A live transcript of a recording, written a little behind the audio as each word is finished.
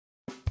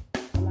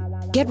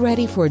Get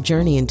ready for a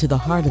journey into the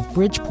heart of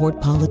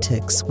Bridgeport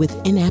politics with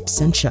In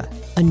Absentia,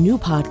 a new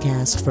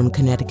podcast from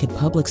Connecticut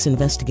Public's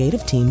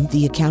investigative team,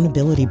 The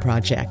Accountability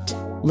Project.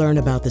 Learn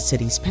about the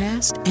city's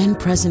past and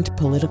present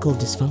political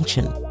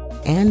dysfunction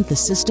and the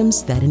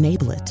systems that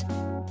enable it.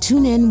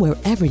 Tune in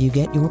wherever you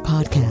get your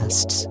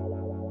podcasts.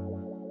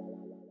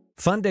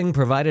 Funding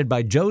provided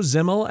by Joe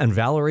Zimmel and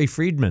Valerie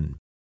Friedman.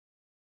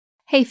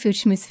 Hey, Food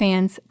Schmooze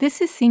fans.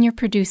 This is senior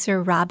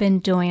producer Robin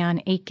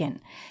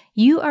Doyon-Aiken.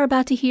 You are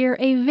about to hear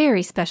a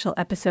very special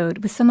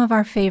episode with some of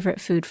our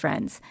favorite food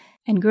friends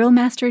and grill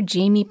master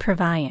Jamie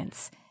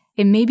Purviance.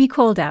 It may be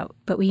cold out,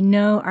 but we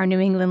know our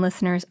New England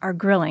listeners are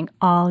grilling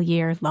all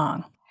year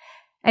long.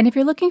 And if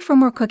you're looking for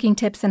more cooking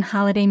tips and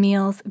holiday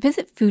meals,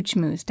 visit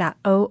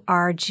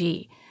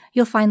foodschmooze.org.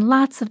 You'll find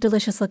lots of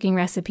delicious-looking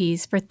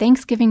recipes for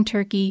Thanksgiving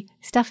turkey,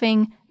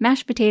 stuffing,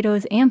 mashed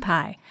potatoes, and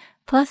pie,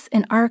 plus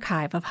an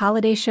archive of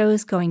holiday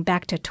shows going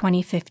back to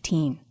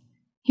 2015.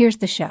 Here's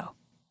the show.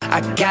 I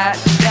got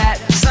that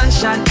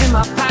sunshine in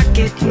my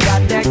pocket,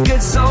 got that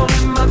good soul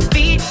in my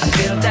feet. I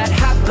feel that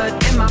hot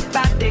blood in my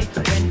body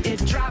when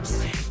it drops.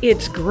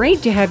 It's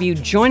great to have you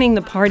joining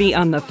the party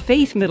on the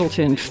Faith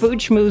Middleton Food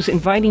Schmooze,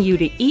 inviting you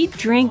to eat,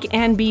 drink,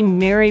 and be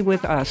merry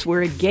with us.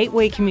 We're at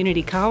Gateway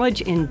Community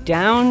College in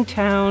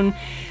downtown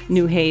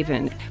New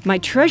Haven. My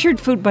treasured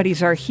food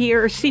buddies are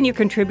here, senior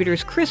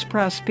contributors Chris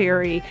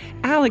Prosperi,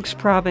 Alex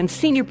Province,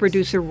 senior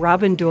producer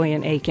Robin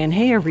Doyon-Aiken.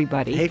 Hey,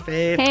 everybody. Hey,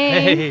 Faith.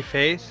 Hey,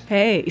 Faith.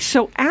 Hey.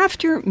 So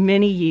after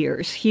many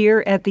years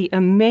here at the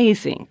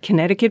amazing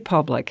Connecticut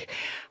Public,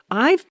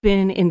 I've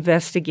been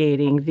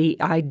investigating the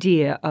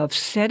idea of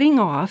setting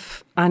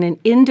off on an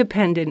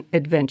independent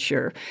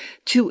adventure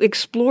to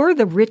explore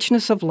the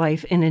richness of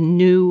life in a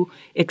new,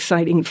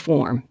 exciting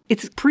form.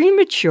 It's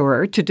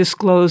premature to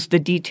disclose the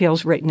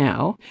details right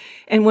now,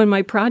 and when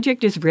my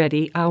project is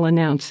ready, I'll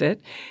announce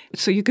it.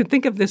 So you can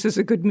think of this as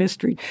a good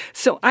mystery.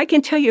 So I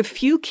can tell you a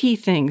few key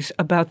things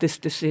about this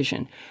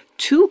decision.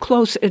 Two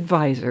close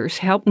advisors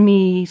helped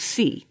me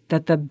see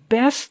that the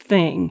best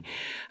thing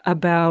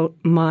about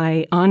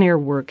my on-air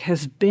work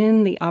has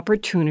been the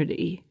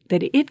opportunity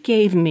that it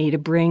gave me to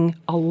bring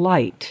a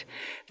light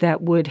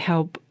that would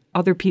help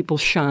other people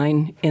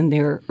shine in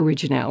their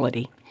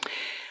originality.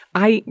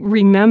 I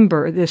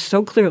remember this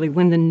so clearly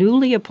when the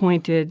newly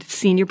appointed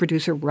senior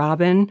producer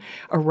Robin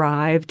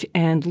arrived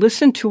and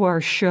listened to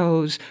our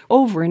shows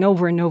over and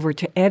over and over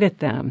to edit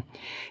them.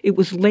 It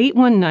was late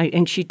one night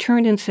and she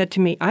turned and said to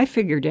me, I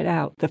figured it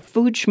out. The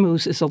Food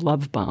Schmooze is a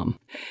love bomb.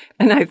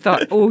 And I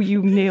thought, oh,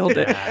 you nailed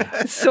it.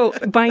 So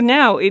by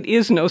now, it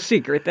is no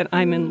secret that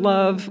I'm in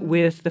love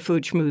with the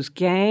Food Schmooze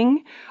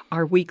gang,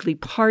 our weekly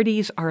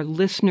parties, our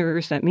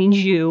listeners, that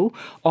means you,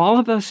 all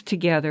of us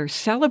together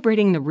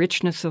celebrating the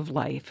richness of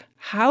life.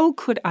 How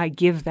could I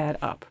give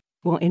that up?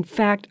 Well, in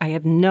fact, I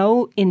have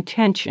no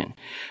intention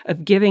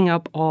of giving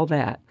up all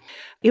that.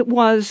 It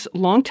was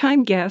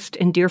longtime guest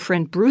and dear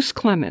friend Bruce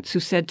Clements who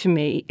said to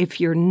me, if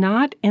you're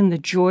not in the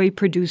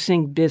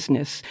joy-producing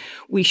business,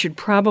 we should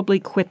probably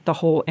quit the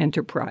whole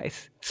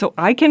enterprise. So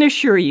I can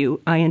assure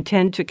you I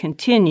intend to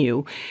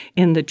continue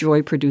in the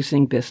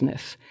joy-producing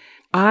business.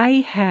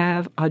 I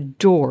have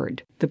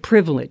adored the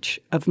privilege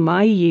of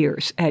my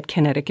years at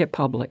Connecticut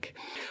Public.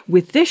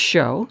 With this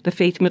show, the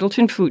Faith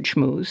Middleton Food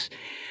Schmooze,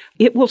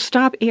 it will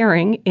stop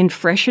airing in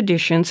fresh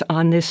editions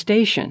on this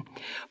station.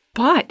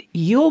 But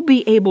you'll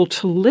be able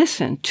to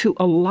listen to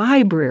a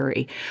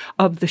library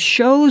of the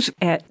shows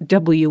at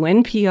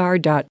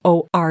WNPR.org,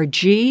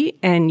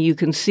 and you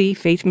can see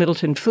Faith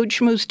Middleton Food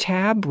Schmooze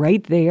tab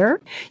right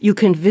there. You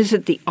can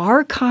visit the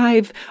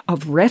archive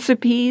of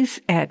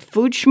recipes at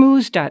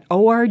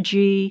foodschmooze.org.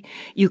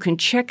 You can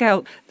check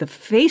out the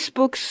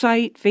Facebook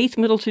site, Faith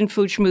Middleton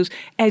Food Schmooze,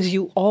 as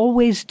you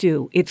always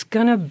do. It's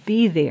going to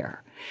be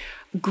there.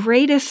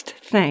 Greatest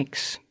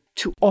thanks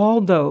to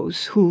all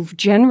those who've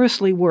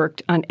generously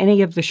worked on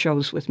any of the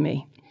shows with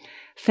me.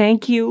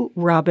 Thank you,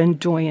 Robin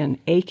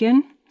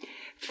Doyon-Aiken.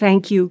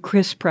 Thank you,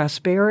 Chris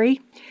Prosperi.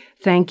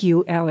 Thank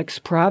you, Alex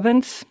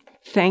Province.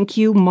 Thank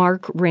you,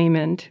 Mark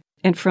Raymond.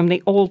 And from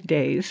the old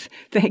days,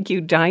 thank you,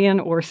 Diane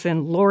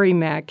Orson, Lori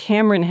Mack,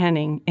 Cameron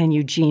Henning, and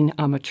Eugene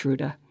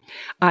Amatruda.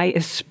 I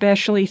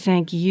especially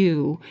thank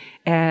you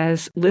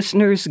as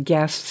listeners,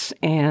 guests,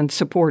 and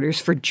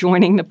supporters for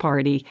joining the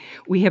party.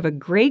 We have a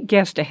great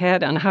guest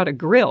ahead on how to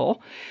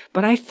grill,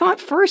 but I thought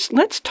first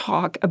let's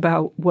talk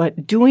about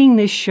what doing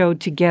this show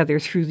together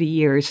through the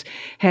years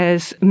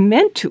has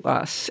meant to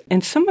us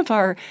and some of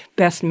our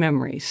best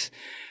memories.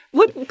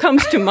 What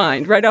comes to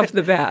mind right off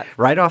the bat?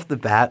 Right off the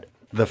bat,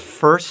 the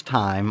first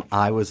time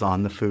I was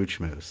on the Food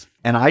Schmooze.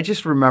 And I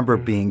just remember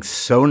being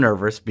so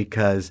nervous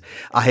because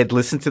I had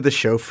listened to the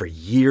show for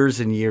years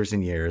and years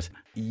and years.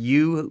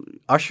 You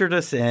ushered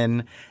us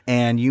in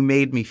and you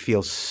made me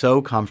feel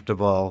so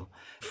comfortable,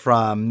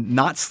 from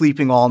not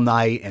sleeping all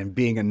night and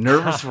being a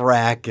nervous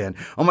wreck and,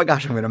 oh my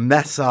gosh, I'm going to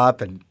mess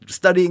up, and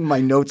studying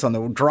my notes on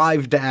the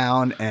drive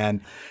down.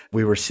 And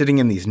we were sitting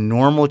in these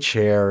normal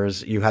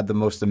chairs. You had the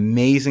most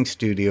amazing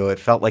studio. It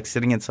felt like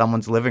sitting in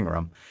someone's living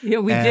room. Yeah,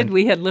 we did.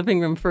 We had living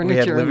room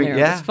furniture in there.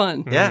 Yeah, it was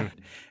fun. Yeah.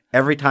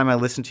 Every time I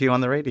listen to you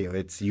on the radio,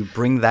 you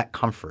bring that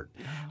comfort.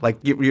 Like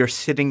you're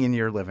sitting in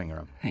your living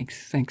room.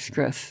 Thanks,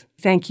 Chris.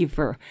 Thank you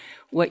for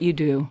what you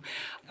do.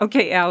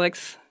 Okay,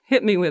 Alex,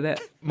 hit me with it.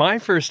 My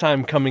first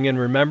time coming in,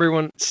 remember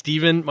when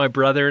Steven, my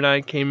brother, and I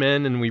came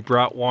in and we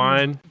brought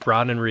wine,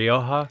 brought in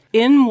Rioja?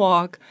 In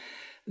walk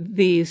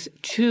these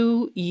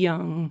two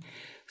young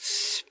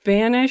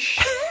Spanish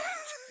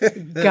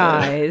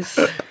guys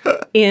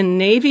in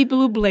navy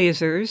blue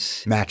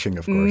blazers. Matching,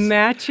 of course.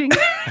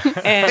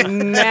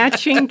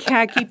 Matching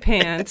khaki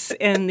pants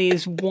and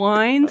these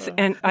wines.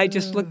 And I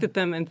just looked at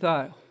them and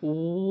thought,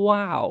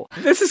 wow,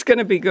 this is going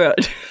to be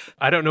good.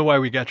 I don't know why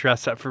we got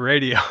dressed up for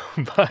radio,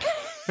 but...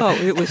 Oh,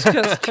 it was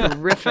just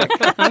terrific,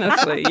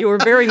 honestly. You were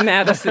very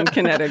Madison,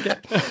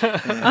 Connecticut.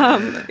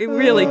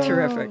 Really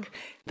terrific.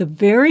 The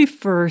very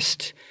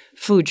first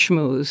Food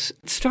Schmooze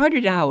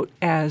started out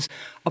as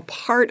a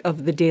part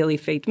of the Daily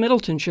Faith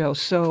Middleton show,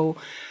 so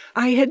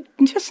I had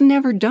just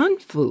never done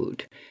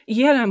food.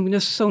 Yet I'm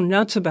just so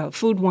nuts about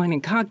food, wine,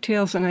 and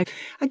cocktails, and I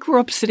grew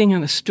up sitting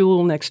on a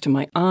stool next to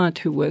my aunt,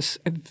 who was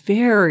a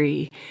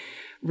very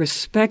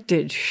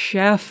respected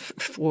chef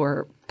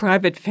for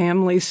private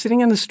families,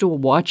 sitting on the stool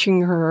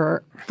watching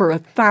her for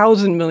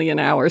 1,000 million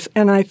hours.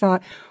 And I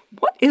thought,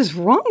 what is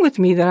wrong with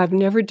me that I've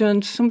never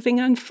done something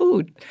on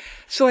food?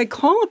 So I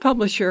called a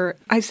publisher.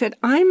 I said,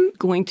 I'm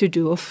going to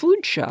do a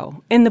food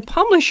show. And the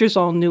publishers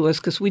all knew us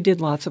because we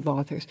did lots of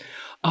authors.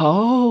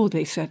 Oh,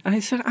 they said. I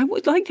said, I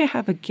would like to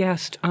have a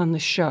guest on the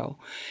show.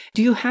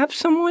 Do you have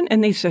someone?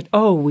 And they said,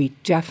 oh, we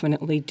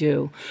definitely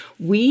do.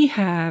 We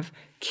have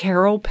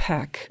Carol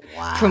Peck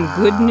from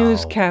Good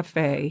News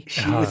Cafe.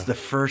 She was the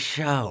first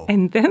show.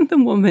 And then the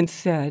woman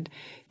said,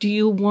 do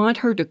you want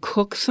her to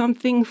cook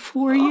something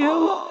for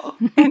you?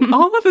 And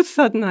all of a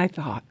sudden I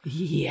thought,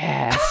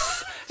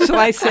 yes. So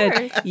I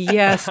said,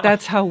 yes,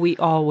 that's how we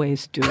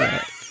always do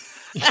it.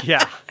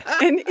 Yeah.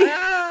 And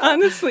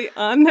honestly,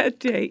 on that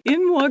day,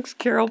 in walks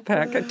Carol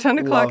Peck at 10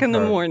 o'clock in the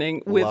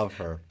morning with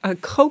a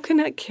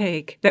coconut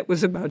cake that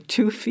was about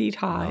 2 feet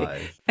high.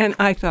 Nice. And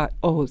I thought,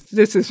 oh,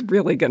 this is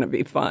really going to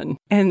be fun.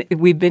 And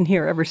we've been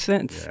here ever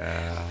since.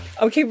 Yeah.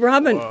 Okay,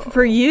 Robin,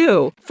 for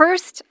you.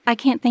 First, I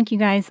can't thank you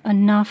guys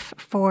enough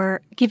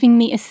for giving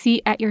me a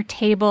seat at your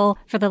table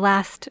for the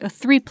last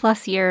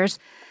 3+ years.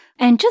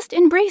 And just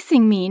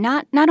embracing me,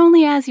 not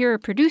only as your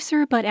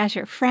producer, but as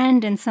your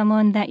friend and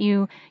someone that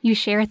you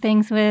share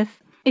things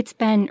with. It's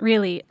been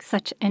really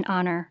such an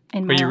honor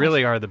in my life. But you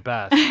really are the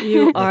best.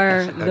 You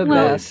are the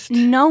best.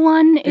 No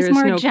one is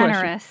more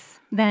generous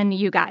than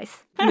you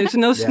guys. There's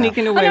no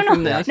sneaking away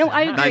from this. No,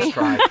 I agree. Nice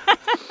try.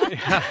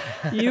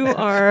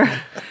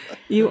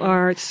 You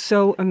are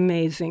so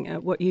amazing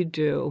at what you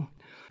do.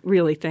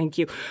 Really, thank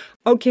you.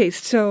 Okay,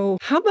 so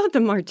how about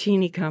the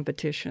martini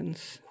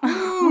competitions?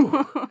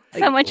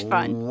 So much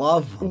fun.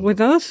 Love them. Were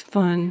those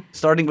fun?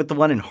 Starting with the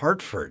one in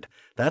Hartford.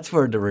 That's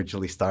where it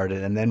originally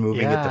started, and then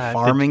moving it to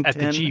Farmington. At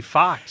the G.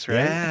 Fox, right?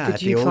 Yeah,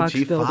 the old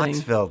G.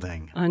 Fox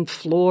building. On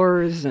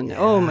floors, and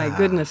oh my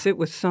goodness, it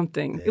was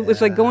something. Yeah. It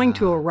was like going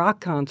to a rock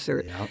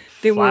concert. Yep.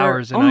 There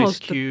Flowers were and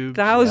almost ice cubes.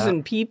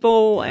 1,000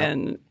 people,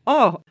 and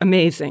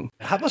amazing.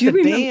 How about the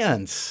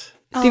dance?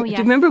 Do you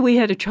remember we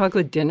had a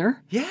chocolate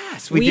dinner?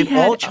 Yes, we did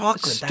all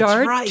chocolate. Start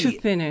That's right. to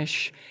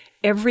finish,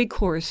 every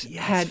course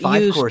had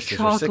used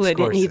chocolate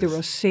in either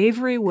a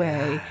savory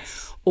way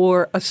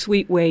or a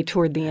sweet way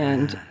toward the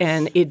end,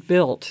 and it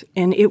built,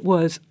 and it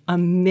was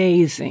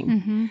amazing.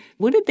 Mm-hmm.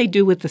 What did they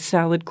do with the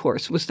salad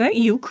course? Was that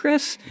you,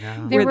 Chris?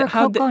 No. There were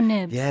cocoa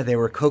nibs. Yeah, they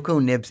were cocoa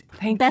nibs.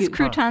 Best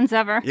croutons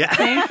ever. Yeah.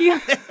 Thank you.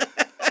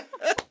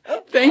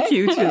 Thank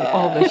you to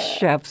all the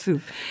chefs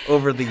who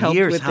over the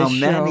years. How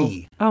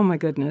many? Oh my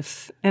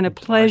goodness! And a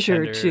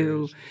pleasure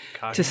to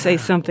say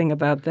something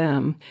about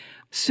them.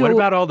 So, what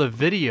about all the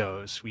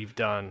videos we've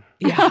done?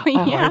 Yeah,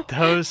 Aren't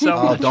those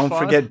so much don't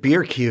fun? forget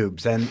beer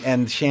cubes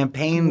and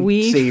champagne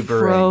we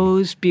savoring.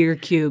 Froze beer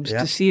cubes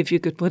to see if you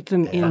could put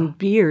them in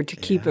beer to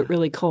keep it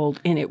really cold,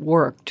 and it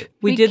worked.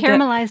 We did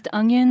caramelized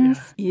onions.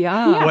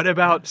 Yeah. What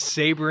about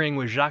sabering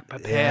with Jacques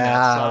Pepin?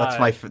 Yeah,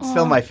 that's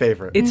still my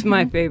favorite. It's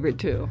my favorite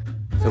too.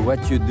 So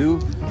what you do,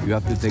 you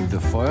have to take the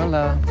foil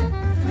out.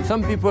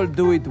 Some people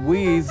do it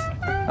with.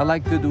 I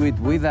like to do it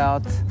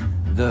without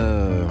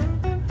the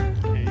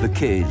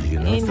cage,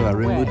 so I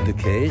remove the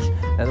cage.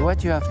 And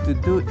what you have to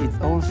do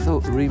is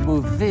also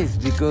remove this,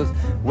 because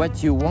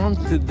what you want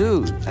to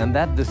do, and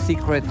that's the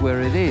secret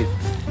where it is,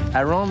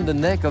 around the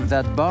neck of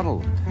that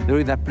bottle, there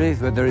is a place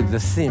where there is the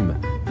seam,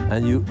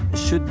 and you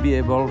should be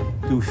able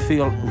to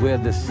feel where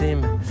the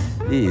seam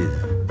is.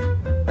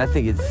 I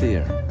think it's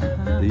here.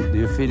 Do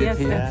you feel it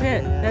here?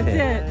 That's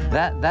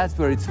it. That's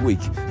where it's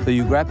weak. So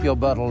you grab your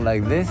bottle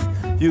like this,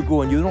 you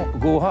go, and you don't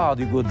go hard,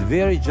 you go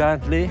very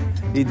gently,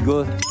 it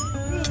goes,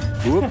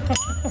 whoop,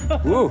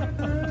 whoop.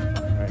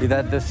 Is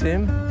that the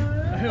seam?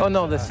 Oh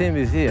no, the seam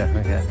is here.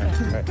 Okay.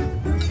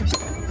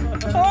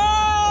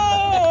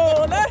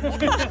 Oh!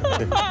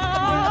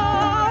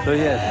 So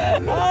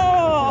yes.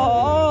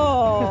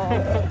 Oh!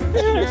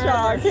 Here,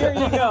 Jacques, here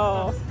you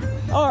go.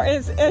 Or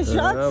as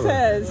Jacques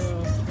says,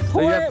 So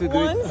you have to do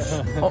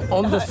it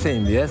on the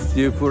same, yes?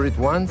 You pour it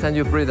once and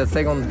you pour it a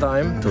second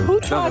time. Who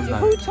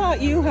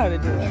taught you how to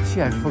do it?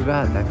 Actually, I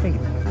forgot. I think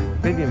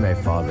maybe my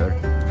father.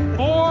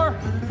 4.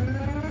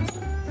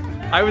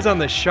 I was on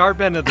the sharp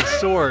end of the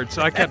sword,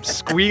 so I kept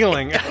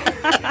squealing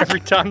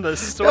every time the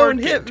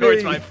sword came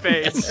towards my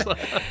face.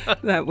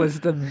 That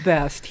was the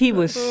best. He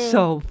was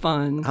so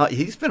fun.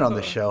 He's been on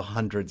the show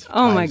hundreds of times.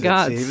 Oh my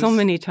God, so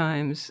many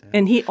times.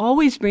 And he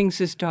always brings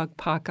his dog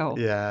Paco.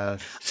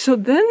 Yes. So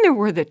then there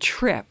were the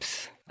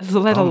trips. I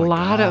led a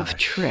lot of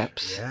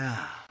trips.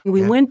 Yeah.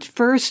 We went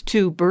first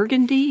to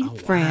Burgundy,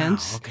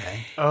 France. Wow.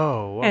 Okay.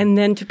 Oh, wow. And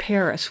then to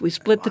Paris. We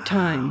split the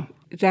time.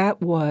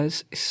 That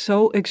was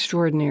so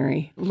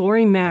extraordinary.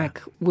 Laurie Mack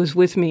was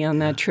with me on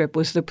that trip,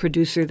 was the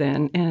producer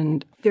then.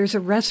 And there's a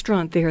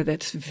restaurant there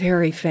that's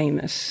very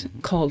famous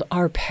called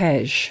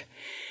Arpège.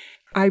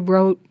 I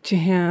wrote to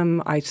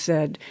him. I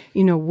said,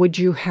 would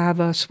you have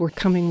us? We're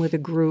coming with a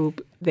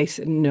group. They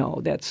said, no,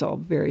 that's all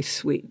very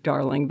sweet,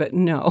 darling, but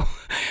no,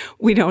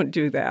 we don't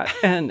do that.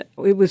 And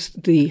it was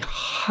the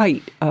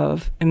height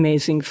of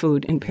amazing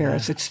food in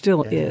Paris. It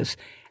still is.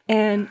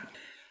 And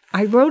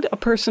I wrote a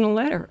personal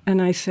letter,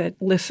 and I said,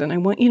 listen, I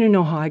want you to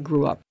know how I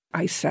grew up.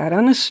 I sat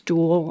on a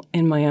stool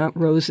in my Aunt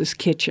Rose's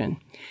kitchen,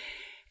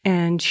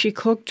 and she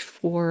cooked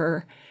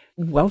for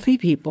wealthy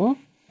people,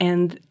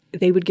 and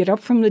they would get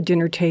up from the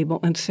dinner table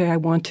and say, I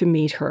want to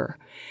meet her.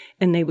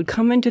 And they would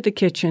come into the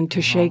kitchen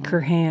to shake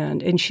her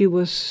hand, and she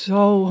was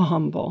so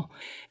humble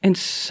and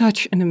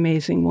such an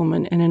amazing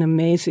woman and an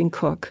amazing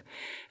cook.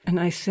 And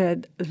I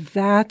said,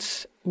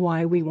 that's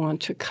why we want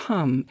to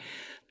come.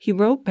 He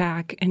wrote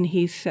back, and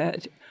he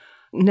said,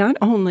 not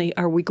only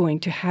are we going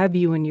to have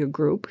you in your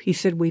group, he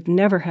said, we've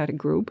never had a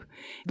group,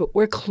 but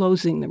we're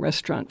closing the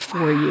restaurant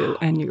for you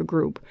and your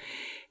group.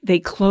 They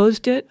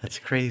closed it. That's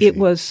crazy. It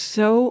was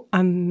so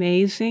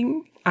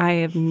amazing. I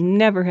have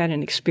never had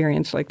an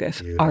experience like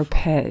this. Beautiful.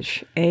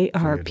 Arpège,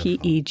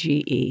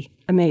 Arpege.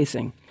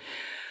 Amazing.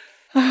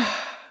 How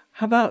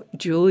about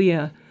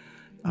Julia?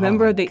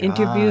 Remember the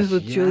interviews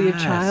with Julia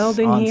Child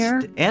in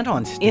here? And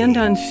on stage. And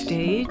on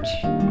stage.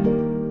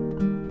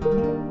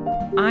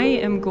 I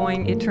am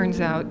going, it turns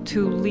out,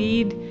 to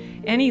lead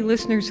any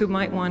listeners who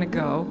might want to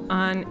go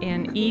on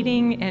an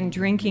eating and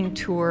drinking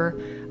tour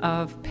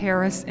of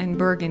Paris and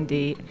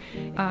Burgundy.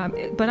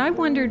 But I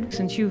wondered,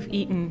 since you've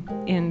eaten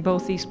in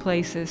both these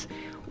places,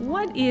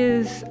 what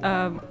is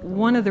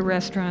one of the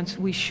restaurants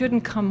we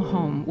shouldn't come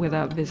home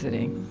without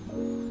visiting?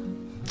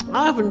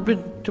 I haven't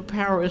been to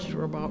Paris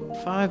for about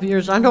 5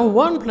 years. I know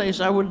one place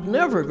I would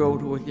never go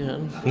to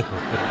again.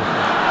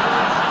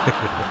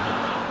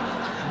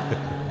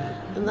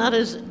 And that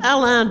is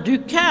Alain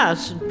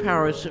Ducasse in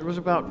Paris. It was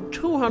about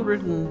over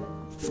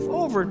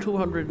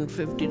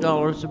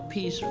 $250 a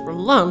piece for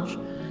lunch.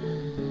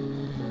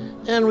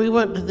 And we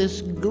went to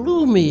this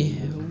gloomy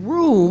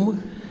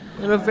room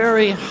in a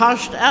very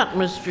hushed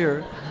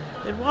atmosphere.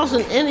 It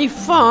wasn't any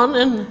fun,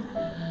 and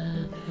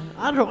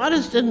I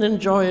just didn't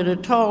enjoy it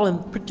at all,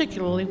 and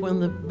particularly when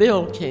the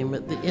bill came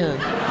at the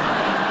end.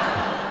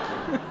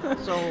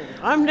 So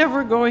I'm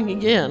never going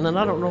again, and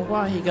I don't know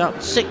why he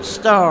got 6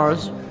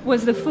 stars.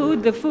 Was the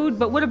food,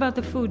 but what about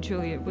the food,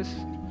 Julia? It was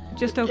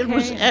just okay?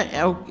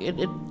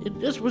 It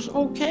just was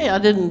okay. I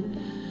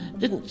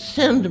didn't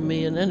send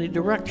me in any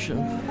direction.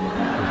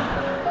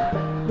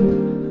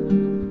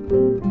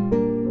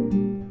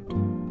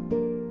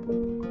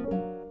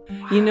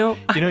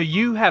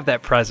 You have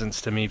that presence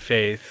to me,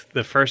 Faith.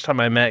 The first time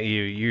I met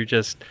you,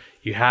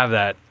 you have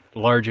that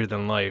larger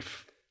than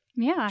life.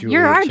 Yeah, Julia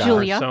you're our Child.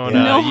 Julia.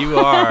 Persona. You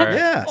are.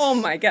 Yes. Oh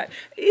my God!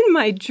 In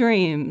my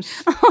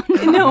dreams.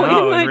 No,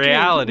 in my in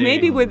reality. Dreams.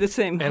 Maybe we're the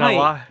same In height. a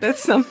lot.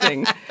 That's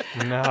something.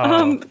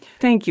 No.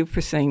 Thank you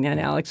for saying that,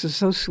 Alex. It's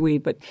so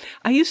sweet. But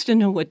I used to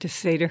know what to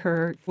say to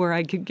her where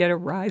I could get a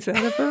rise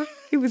out of her.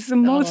 It was the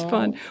most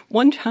fun.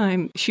 One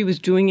time she was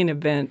doing an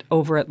event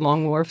over at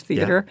Long Wharf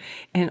Theater,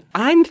 and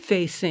I'm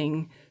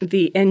facing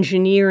the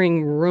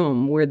engineering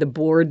room where the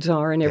boards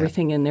are and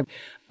everything in there.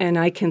 And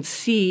I can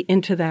see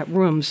into that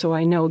room, so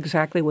I know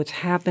exactly what's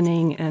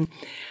happening. And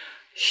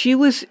she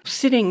was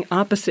sitting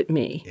opposite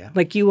me,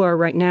 like you are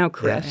right now,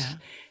 Chris. Yeah.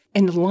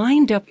 And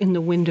lined up in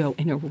the window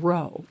in a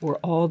row were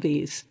all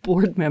these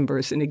board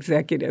members and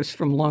executives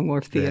from Long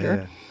Wharf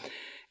Theater. Yeah.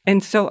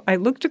 And so I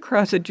looked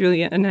across at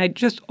Julia, and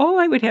all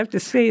I would have to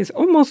say is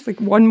almost like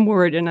one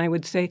word, and I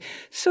would say,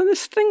 so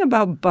this thing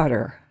about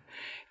butter.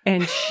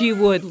 And she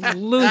would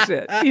lose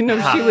it. She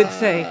would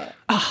say,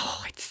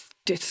 oh, it's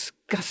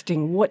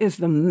disgusting. What is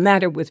the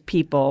matter with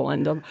people?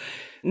 And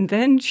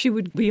then she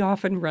would be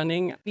off and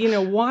running.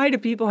 Why do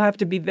people have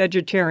to be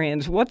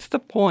vegetarians? What's the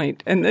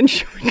point? And then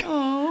she would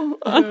go,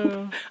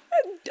 I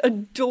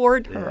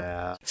adored her.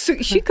 Yeah. So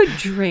she could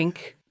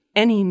drink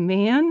any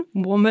man,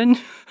 woman,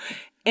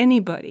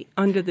 anybody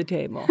under the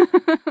table.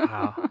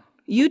 Wow.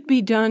 You'd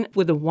be done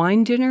with a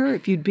wine dinner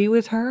if you'd be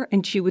with her,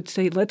 and she would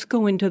say, let's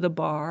go into the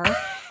bar.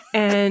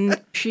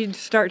 and she'd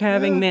start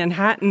having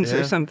Manhattans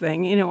or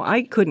something. You know,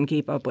 I couldn't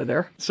keep up with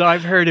her. So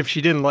I've heard if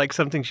she didn't like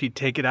something, she'd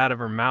take it out of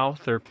her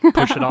mouth or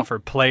push it off her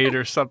plate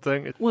or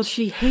something. Well,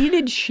 she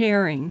hated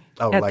sharing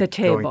at like the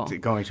table.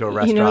 Going to a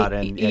restaurant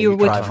and you're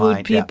with try food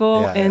mine.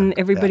 people and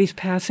everybody's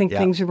yeah. passing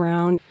things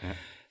around. Yeah.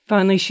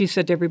 Finally, she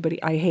said to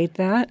everybody, I hate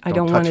that. I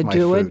don't want to touch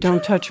do my it. food."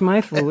 Don't touch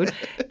my food.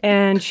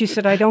 And she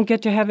said, I don't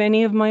get to have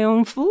any of my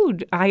own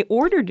food. I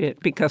ordered it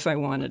because I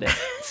wanted it.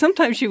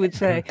 Sometimes she would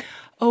say,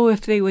 oh,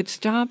 if they would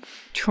stop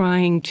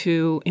trying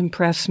to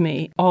impress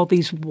me, all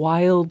these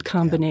wild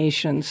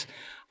combinations,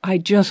 I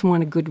just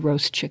want a good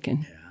roast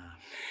chicken. Yeah.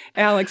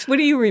 Alex, what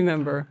do you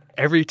remember?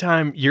 Every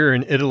time you're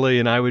in Italy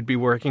and I would be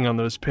working on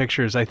those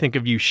pictures, I think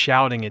of you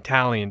shouting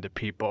Italian to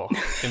people.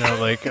 You know,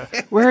 like,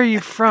 where are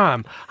you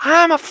from?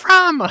 I'm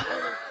from.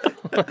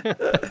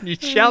 You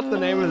shout the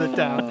name of the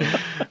town.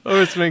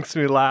 Always makes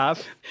me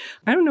laugh.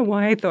 I don't know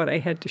why I thought I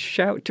had to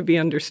shout to be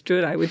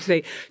understood. I would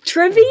say,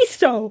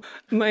 Treviso.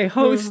 My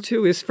host,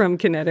 who is from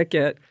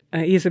Connecticut,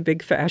 he's a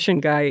big fashion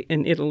guy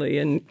in Italy,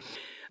 and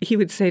he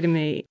would say to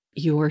me,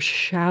 you're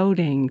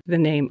shouting the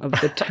name of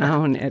the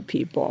town at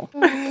people.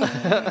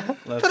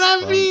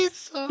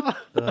 Treviso.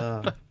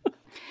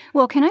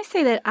 Well, can I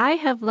say that I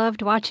have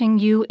loved watching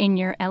you in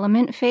your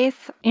element,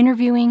 Faith,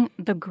 interviewing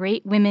the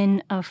great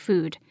women of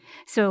food.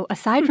 So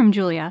aside from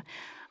Julia,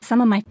 some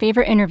of my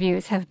favorite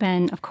interviews have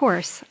been, of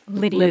course,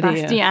 Lydia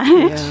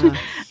Bastianich,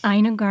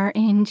 Ina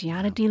Garten,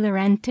 Giada De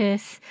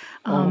Laurentiis.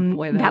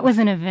 That was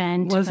an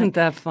event. Wasn't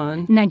that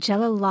fun?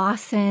 Nigella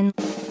Lawson.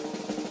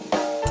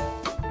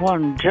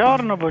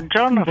 Buongiorno,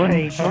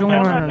 Faith.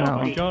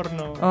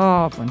 Buongiorno.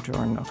 Oh,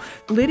 buongiorno.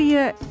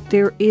 Lydia,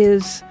 there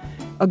is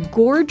a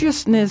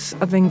gorgeousness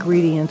of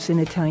ingredients in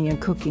Italian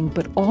cooking,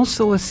 but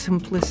also a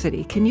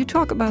simplicity. Can you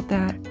talk about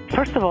that?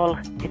 First of all,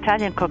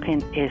 Italian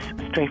cooking is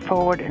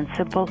straightforward and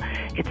simple.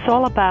 It's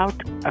all about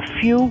a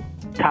few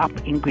top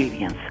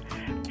ingredients.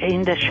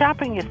 In the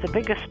shopping is the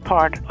biggest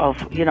part of,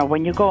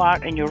 when you go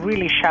out and you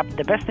really shop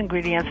the best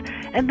ingredients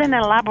and then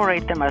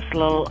elaborate them as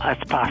little as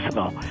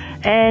possible.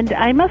 And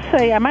I must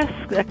say, I must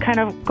kind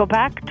of go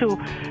back to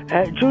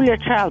Julia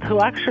Child,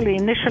 who actually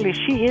initially,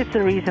 she is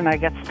the reason I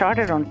got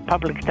started on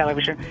public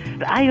television.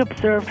 I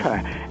observed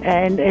her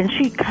and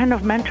she kind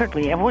of mentored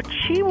me. And what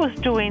she was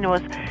doing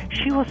was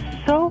she was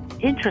so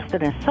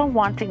interested and so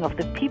wanting of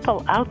the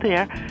people out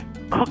there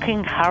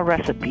cooking her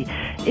recipe.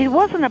 It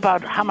wasn't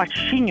about how much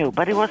she knew,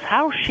 but it was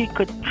how she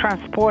could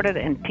transport it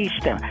and teach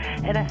them.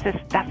 And I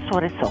said, that's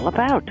what it's all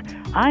about.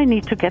 I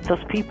need to get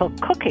those people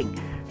cooking,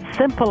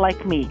 simple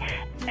like me.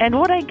 And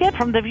what I get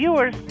from the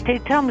viewers, they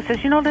tell me,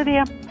 says,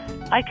 Lydia,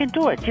 I can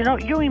do it.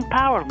 You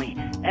empower me,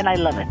 and I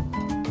love it.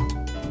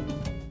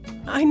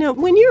 I know.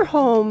 When you're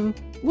home,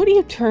 what do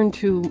you turn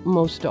to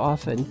most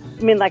often?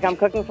 You mean like I'm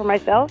cooking for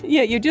myself?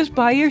 Yeah, you're just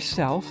by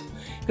yourself.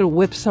 You're going to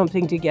whip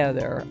something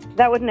together.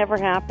 That would never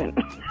happen.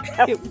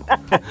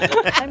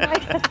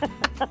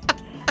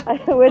 I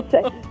would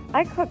say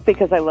I cook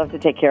because I love to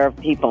take care of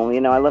people.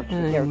 I love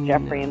to take care of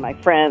Jeffrey and my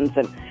friends,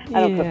 and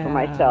I don't cook for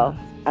myself.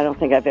 I don't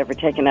think I've ever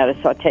taken out a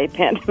sauté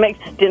pan to make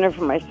dinner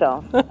for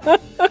myself.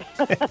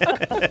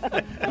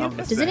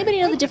 Does anybody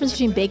know the difference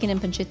between bacon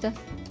and pancetta?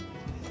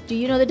 Do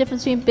you know the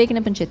difference between bacon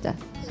and pancetta?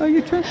 Oh,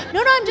 you're trying?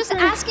 No, I'm just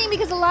asking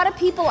because a lot of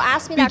people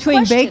ask me that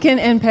question. Between bacon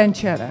and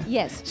pancetta?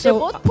 Yes. So they're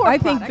both pork I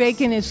think products.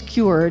 bacon is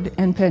cured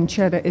and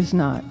pancetta is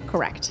not.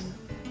 Correct.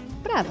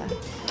 Brava.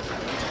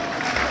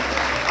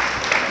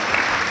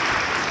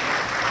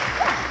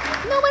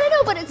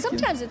 But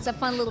sometimes it's a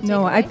fun little takeaway.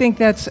 No, I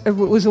think it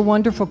was a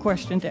wonderful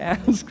question to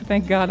ask.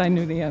 Thank God I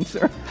knew the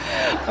answer.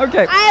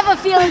 Okay. I have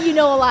a feeling you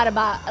know a lot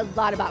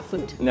about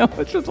food. No,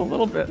 it's just a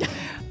little bit.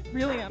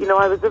 Really?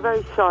 I was a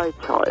very shy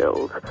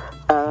child.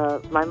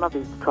 My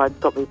mother tried to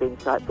stop me being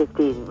shy at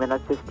 15. When I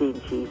was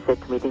 15, she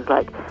said to me things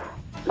like,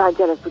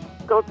 Nigella, for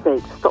God's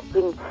sake, stop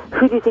being...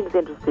 Who do you think is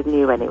interested in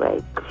you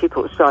anyway? Because she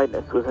thought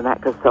shyness was an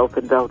act of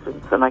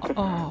self-indulgence. And I can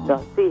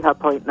see her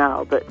point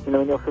now, but,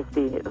 when you're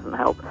 15, it doesn't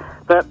help.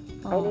 But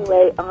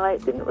anyway, I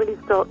didn't really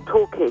start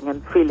talking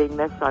and feeling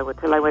less shy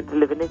until I went to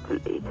live in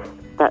Italy.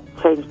 That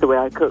changed the way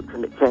I cooked,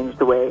 and it changed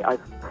the way I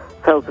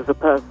felt as a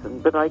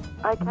person. But I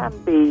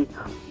can be...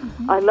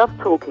 I love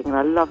talking, and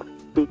I love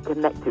being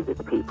connected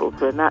with people.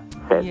 So in that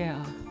sense...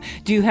 Yeah.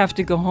 Do you have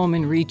to go home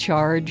and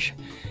recharge?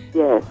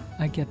 Yes.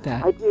 I get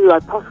that. I do. I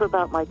potter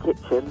about my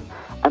kitchen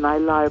and I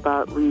lie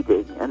about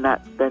reading, and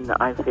then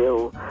I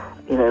feel,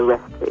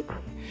 rested.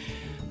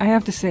 I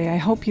have to say, I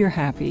hope you're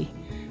happy.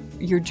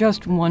 You're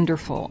just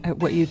wonderful at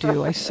what you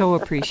do. I so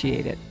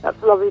appreciate it.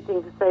 That's a lovely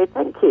thing to say.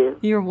 Thank you.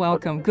 You're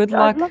welcome. Good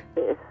luck. I love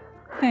this.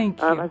 Thank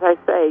you. As I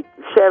say,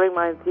 sharing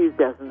my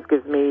enthusiasms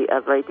gives me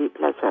a very deep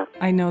pleasure.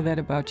 I know that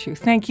about you.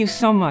 Thank you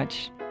so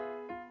much.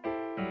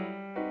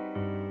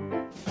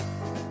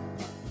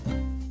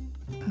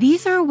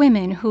 These are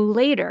women who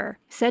later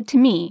said to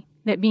me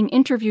that being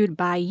interviewed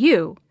by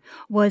you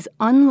was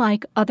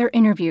unlike other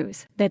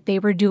interviews that they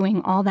were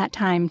doing all that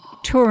time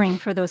touring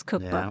for those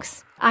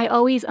cookbooks. Yeah. I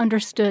always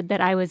understood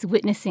that I was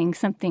witnessing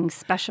something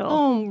special.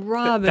 Oh,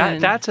 Robin.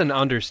 That's an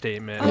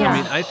understatement. Yeah. I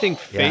mean, I think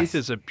Faith Yes.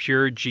 is a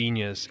pure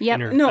genius.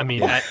 Yep. No. I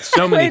mean, at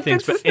so many Wait,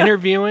 things, this but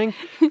interviewing,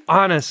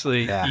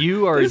 honestly, Yeah.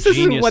 you are This a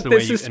isn't genius what the way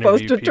this you is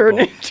supposed interview to turn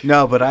people. into.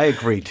 No, but I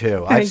agree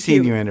too. Thank I've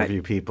seen you. you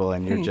interview people,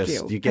 and Thank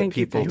you get thank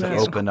you, people to thank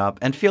you. open up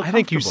and feel I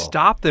think you comfortable.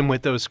 stop them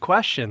with those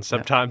questions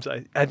sometimes.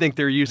 I think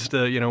they're used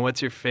to,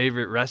 what's your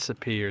favorite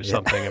recipe or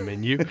something. I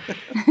mean,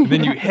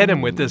 then you hit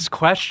them with this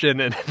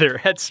question and their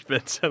head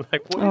spins and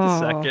like, wait a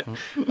second.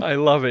 I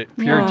love it.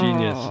 Pure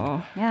genius.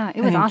 Yeah,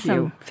 it was Thank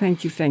awesome.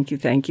 you.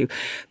 Thank you.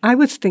 I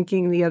was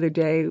thinking the other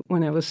day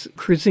when I was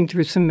cruising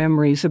through some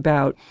memories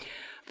about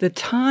the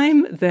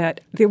time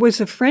that there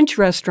was a French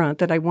restaurant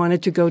that I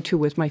wanted to go to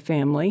with my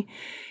family.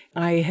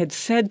 I had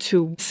said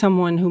to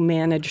someone who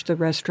managed the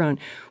restaurant,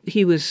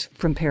 he was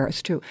from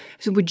Paris too, I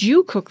said, would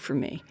you cook for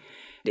me?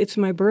 It's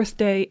my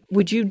birthday.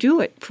 Would you do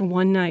it for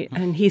one night?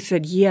 And he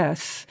said,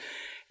 yes.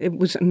 It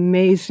was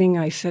amazing.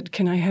 I said,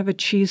 can I have a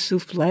cheese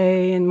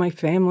souffle? And my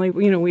family,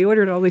 we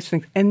ordered all these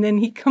things. And then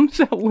he comes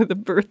out with a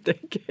birthday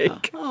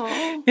cake.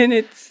 Oh. And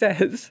it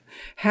says,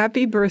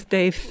 happy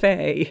birthday,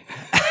 Faye.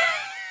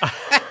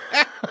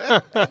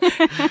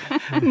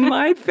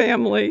 My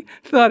family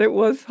thought it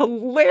was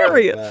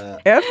hilarious.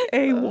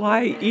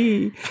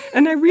 Faye.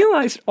 And I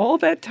realized all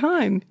that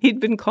time he'd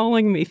been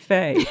calling me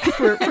Faye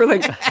for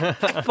like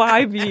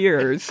 5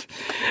 years.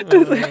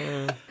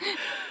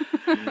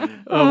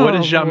 What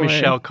does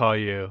Jean-Michel call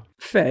you?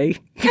 Faye.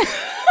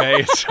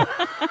 Faye.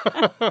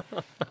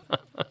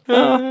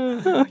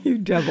 Oh, you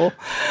devil.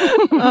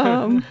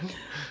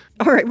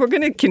 All right, we're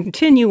going to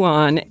continue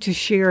on to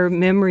share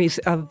memories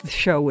of the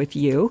show with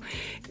you.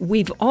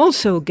 We've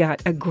also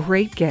got a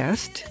great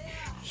guest.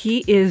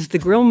 He is the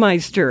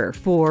Grillmeister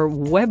for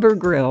Weber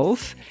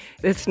Grills.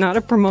 It's not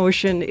a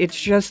promotion. It's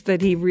just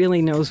that he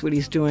really knows what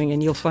he's doing,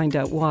 and you'll find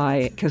out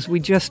why, because we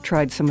just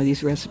tried some of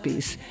these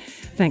recipes.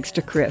 Thanks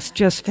to Chris.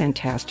 Just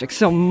fantastic.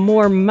 So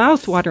more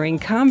mouth-watering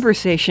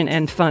conversation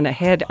and fun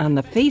ahead on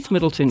the Faith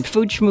Middleton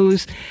Food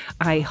Schmooze.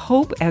 I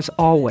hope, as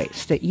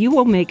always, that you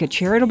will make a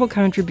charitable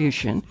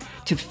contribution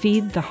to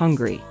feed the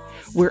hungry.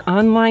 We're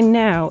online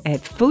now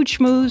at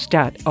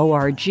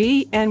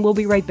foodschmooze.org, and we'll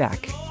be right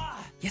back.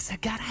 Yes, I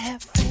gotta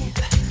have faith.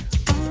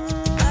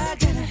 I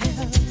gotta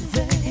have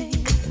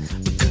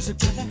faith. Because I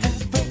gotta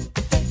have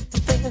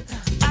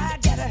faith. I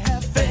gotta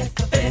have faith.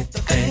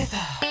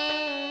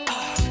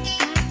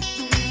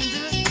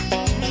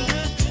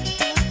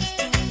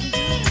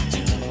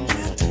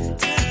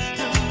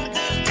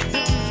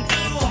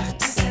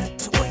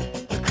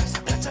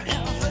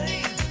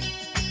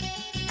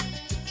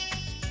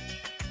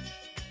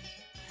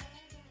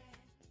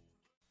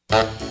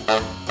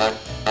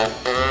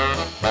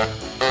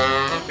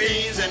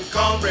 Beans and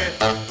cornbread.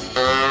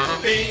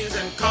 Beans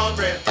and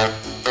cornbread.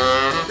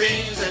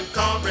 Beans and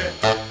cornbread.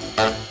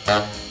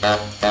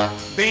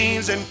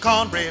 Beans and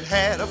cornbread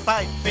had a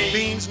fight.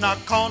 Beans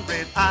knocked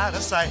cornbread out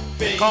of sight.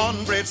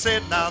 Cornbread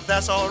said, now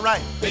that's all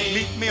right.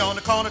 Meet me on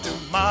the corner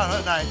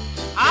tomorrow night.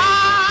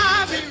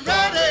 I'll be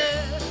ready.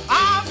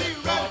 I'll be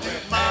ready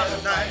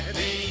tomorrow night.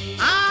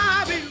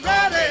 I'll be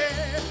ready.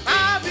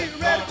 I'll be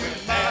ready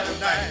tomorrow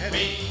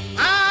night.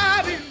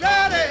 I'll be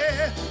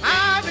ready.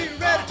 I'll be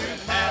ready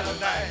tomorrow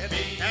night.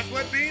 That's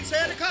what Beans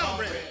said to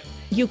cornbread.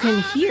 You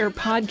can hear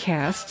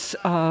podcasts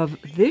of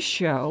this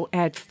show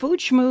at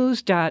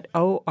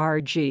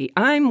foodschmooze.org.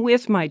 I'm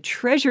with my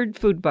treasured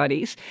food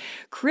buddies,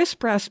 Chris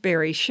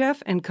Prosperi,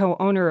 chef and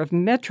co-owner of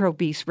Metro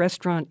Beast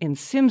Restaurant in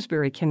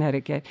Simsbury,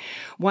 Connecticut,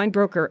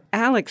 winebroker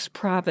Alex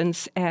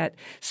Province at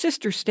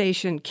sister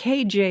station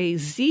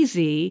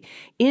KJZZ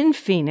in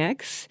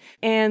Phoenix,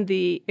 and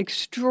the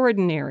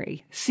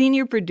extraordinary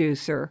senior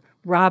producer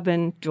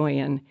Robin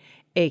Doyen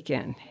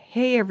Aiken.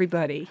 Hey,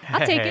 everybody.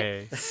 I'll take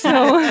it.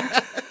 So...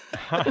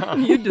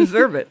 You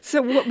deserve it.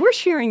 So we're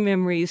sharing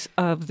memories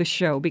of the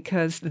show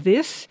because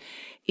this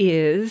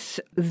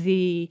is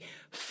the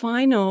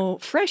final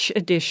fresh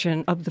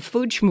edition of the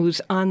Food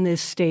Schmooze on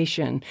this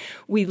station.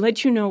 We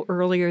let you know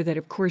earlier that,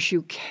 of course,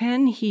 you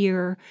can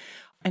hear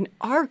an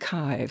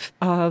archive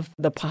of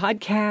the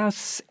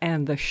podcasts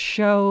and the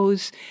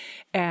shows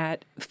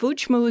at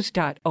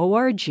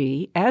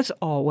foodschmooze.org. As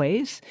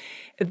always,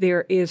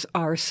 there is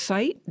our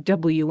site,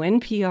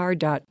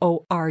 WNPR.org,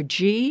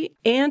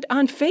 and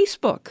on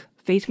Facebook,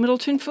 Faith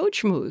Middleton Food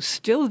Schmooze.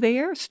 Still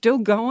there, still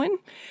going.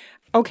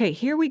 Okay,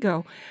 here we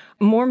go.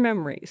 More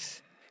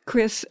memories.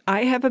 Chris,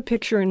 I have a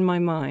picture in my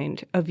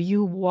mind of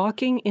you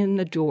walking in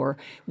the door.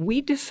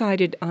 We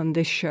decided on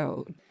this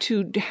show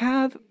to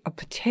have a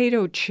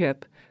potato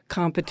chip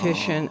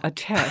competition, a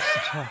test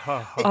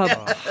of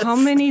how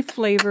many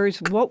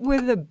flavors, what were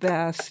the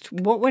best,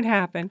 what would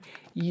happen.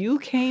 You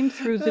came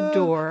through the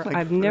door. Like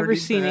I've never 30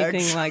 seen bags.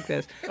 anything like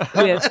this.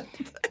 With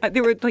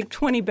there were like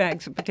 20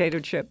 bags of potato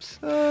chips.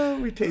 Oh,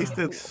 we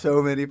tasted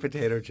so many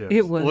potato chips.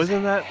 It was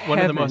Wasn't that one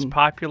of the most heaven.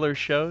 popular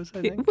shows,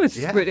 I think?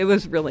 It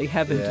was really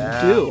heaven to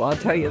do, I'll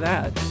tell you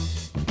that.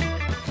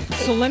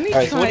 So let me All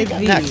right, so what try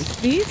do you got these.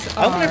 next? These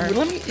I are.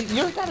 wanna,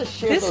 you got to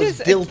share This those is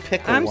dill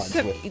pickle ones.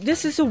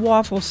 This is a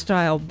waffle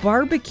style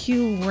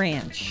barbecue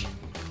ranch.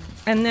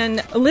 And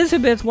then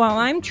Elizabeth, while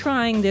I'm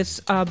trying this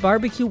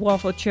barbecue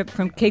waffle chip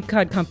from Cape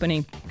Cod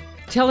Company,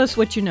 tell us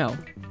what you know.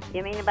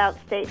 You mean about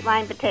State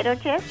Line potato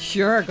chips?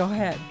 Sure, go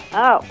ahead.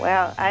 Oh,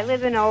 well, I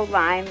live in Old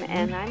Lyme,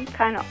 and I'm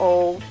kind of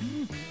old.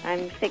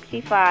 I'm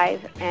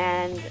 65,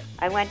 and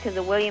I went to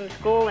the Williams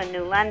School in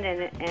New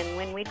London, and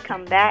when we'd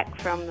come back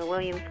from the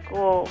Williams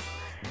School,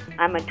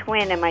 I'm a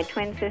twin, and my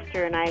twin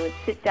sister and I would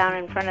sit down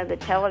in front of the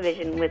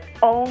television with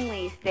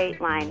only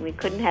State Line. We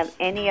couldn't have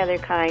any other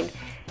kind.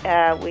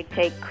 We'd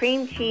take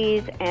cream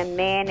cheese and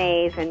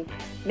mayonnaise and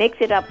mix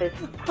it up as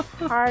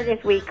hard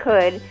as we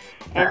could,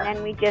 and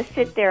then we just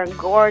sit there and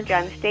gorge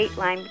on State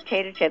Line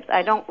potato chips.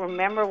 I don't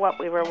remember what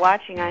we were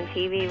watching on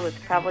TV. It was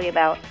probably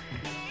about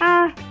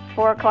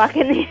 4 o'clock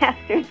in the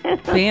afternoon.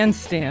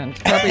 Bandstand.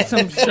 Probably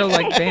some show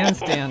like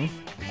Bandstand.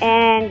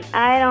 And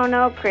I don't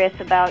know, Chris,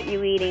 about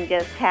you eating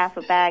just half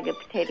a bag of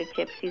potato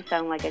chips. You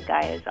sound like a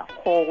guy who's a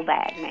whole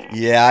bag man.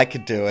 Yeah, I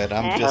could do it.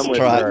 I'm just I'm with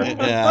trying.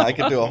 her. Yeah, I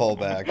could do a whole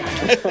bag.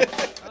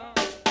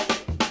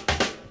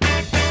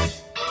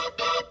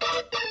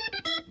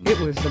 It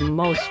was the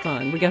most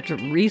fun. We got to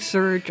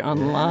research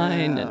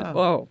online.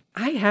 And,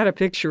 I had a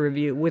picture of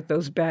you with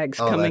those bags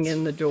coming that's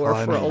in the door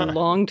for a funny.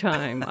 long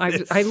time.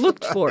 I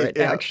looked for it,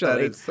 Yeah,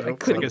 actually. that is so I Like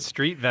couldn't. a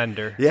street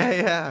vendor.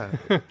 Yeah.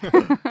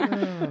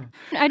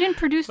 I didn't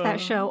produce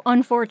that show,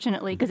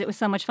 unfortunately, because it was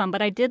so much fun,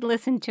 but I did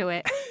listen to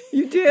it.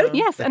 You did?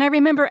 Yes, and I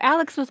remember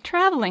Alex was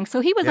traveling,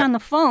 so he was Yeah. on the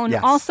phone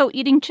Yes. also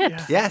eating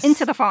chips Yes.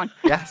 into the phone.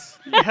 Yes.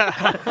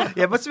 Yeah,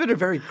 it must have been a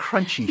very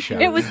crunchy show.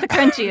 It was the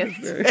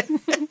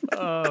crunchiest.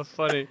 Oh,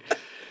 funny.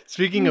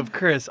 Speaking of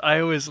Chris, I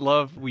always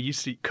love, we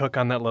used to cook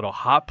on that little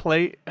hot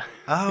plate.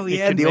 Oh, You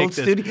yeah, could the make old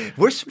this- studio.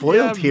 We're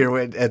spoiled Yeah. here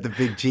at the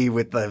Big G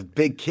with the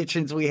big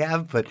kitchens we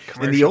have, but in the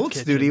Commercial old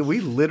studio, we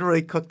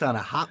literally cooked on a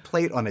hot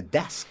plate on a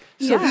desk.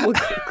 So, Yeah. well,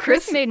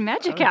 Chris made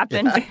magic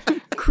happen.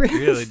 Chris,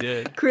 Really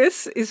did.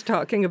 Chris is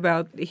talking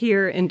about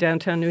here in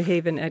downtown New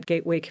Haven at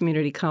Gateway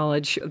Community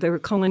College, their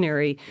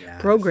culinary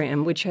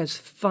program, which has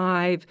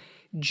 5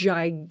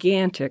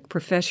 gigantic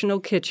professional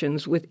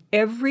kitchens with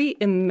every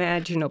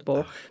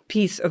imaginable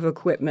piece of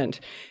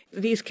equipment.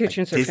 These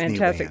kitchens Like are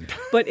fantastic. Disneyland.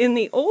 But in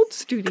the old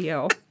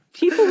studio,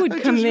 people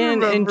would come just in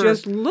and remember-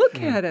 just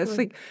look at us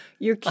like,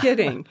 you're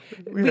kidding.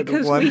 had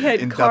Because one we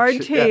had card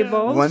induction- yeah,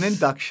 tables. one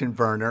induction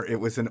burner. It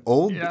was an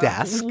old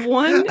desk.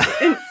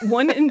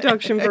 One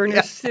induction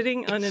burner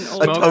sitting on an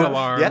old Smoke to-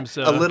 alarms.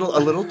 a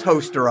little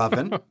toaster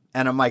oven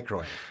and a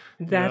microwave.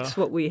 That's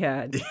what we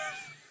had.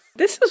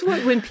 This is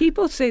what, when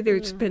people say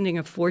they're spending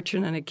a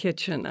fortune on a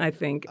kitchen, I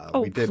think,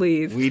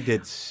 please. We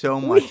did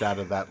so much out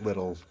of that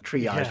little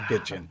triage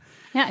kitchen.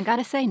 Yeah, I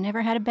gotta say,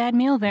 never had a bad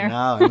meal there.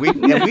 No, and we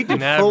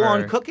did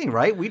full-on Never. cooking,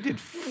 right? We did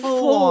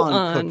full-on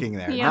Full-on. cooking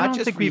there. Yeah. I Not don't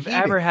just think we've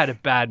reheating. ever had a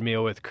bad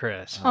meal with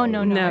Chris. Oh,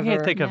 no, no. Never. I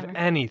can't think of Never.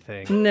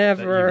 anything.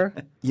 Never.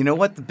 You know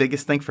what the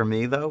biggest thing for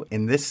me, though,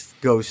 and this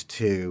goes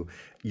to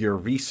your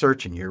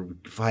research and your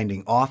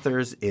finding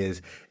authors,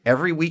 is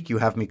every week you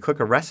have me cook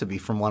a recipe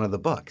from one of the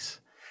books.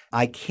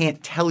 I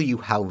can't tell you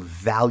how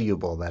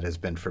valuable that has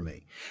been for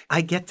me.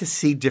 I get to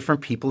see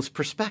different people's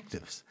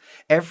perspectives.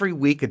 Every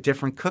week, a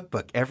different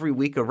cookbook. Every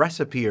week, a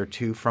recipe or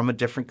two from a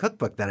different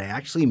cookbook that I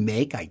actually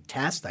make, I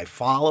test, I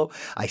follow.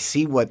 I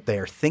see what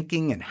they're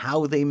thinking and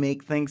how they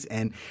make things.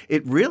 And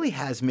it really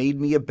has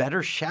made me a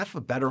better chef, a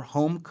better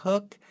home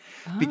cook.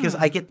 Because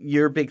I get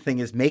your big thing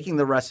is making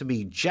the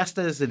recipe just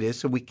as it is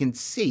so we can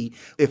see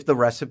if the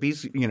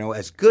recipe's,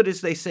 as good as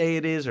they say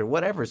it is or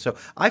whatever. So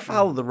I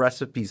follow the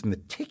recipes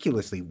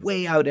meticulously,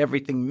 weigh out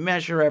everything,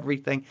 measure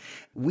everything.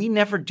 We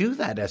never do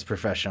that as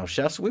professional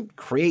chefs. We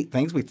create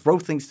things, we throw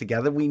things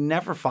together. We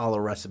never follow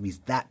recipes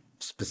that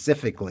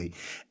specifically.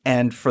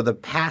 And for the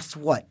past,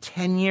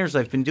 10 years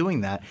I've been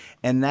doing that.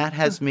 And that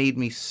has made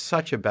me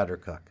such a better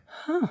cook.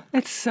 Huh,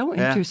 that's so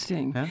Yeah.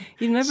 interesting. Yeah.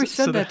 You never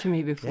said so that to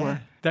me before. Yeah.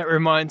 That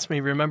reminds me,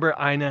 remember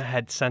Ina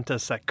had sent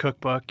us that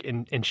cookbook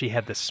and she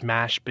had the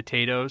smashed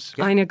potatoes?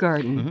 Ina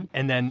Garden. Mm-hmm.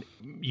 And then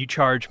you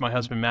charged my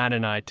husband Matt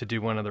and I to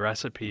do one of the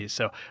recipes.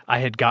 So I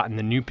had gotten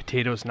the new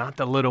potatoes, not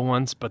the little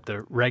ones, but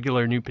the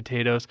regular new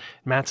potatoes.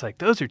 Matt's like,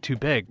 those are too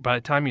big. By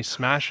the time you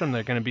smash them,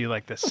 they're going to be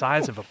like the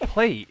size of a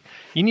plate.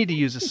 You need to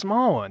use the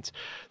small ones.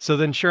 So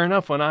then sure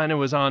enough, when Ina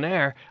was on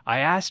air, I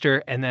asked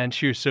her, and then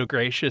she was so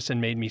gracious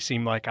and made me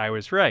seem like I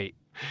was right.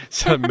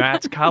 So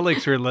Matt's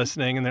colleagues were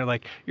listening, and they're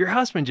like, your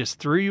husband just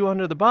threw you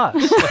under the bus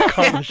like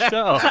on the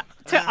show.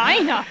 To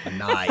Ina.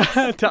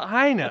 Nice. To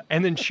Ina.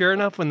 And then sure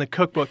enough, when the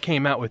cookbook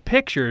came out with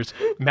pictures,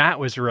 Matt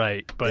was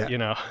right. But,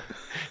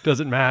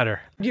 doesn't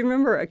matter. Do you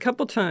remember a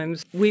couple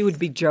times we would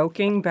be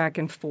joking back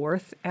and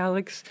forth,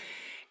 Alex?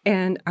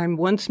 And I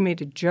once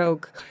made a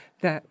joke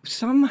that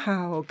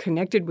somehow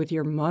connected with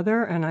your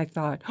mother, and I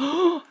thought,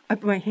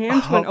 My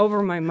hands went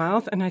over my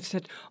mouth, and I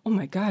said, "Oh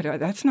my God,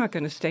 that's not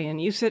going to stay in."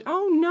 You said,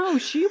 "Oh no,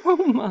 she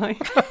won't mind."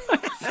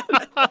 I said,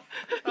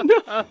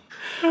 no.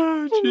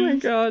 Oh my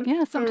God!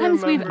 Yeah,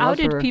 sometimes we've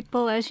outed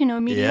people as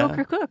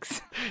mediocre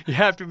cooks. You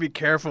have to be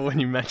careful when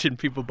you mention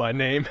people by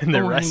name in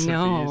their recipes. I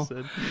know.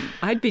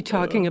 I'd be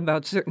talking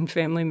about certain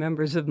family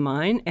members of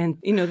mine, and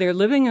they're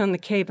living on the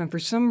Cape, and for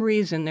some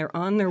reason they're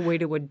on their way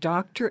to a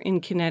doctor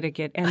in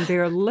Connecticut, and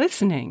they're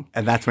listening.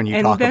 And that's when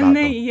you talk about them. And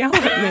then they yell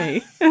at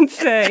me and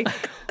say,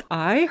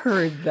 "I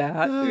heard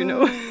that,"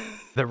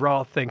 The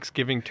raw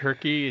Thanksgiving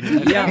turkey, and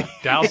you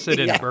douse it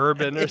in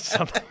bourbon or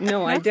something.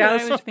 No, I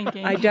That's what I was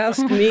thinking.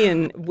 doused me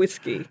in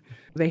whiskey.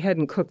 They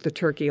hadn't cooked the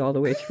turkey all the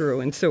way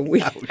through, and so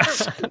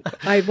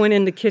I went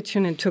in the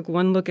kitchen and took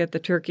one look at the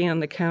turkey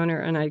on the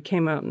counter, and I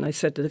came out and I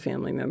said to the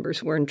family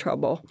members, "We're in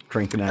trouble.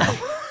 Drink now."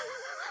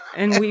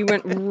 And we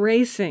went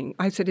racing.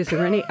 I said, "Is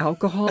there any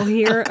alcohol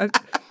here?"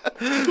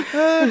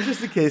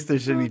 Just in case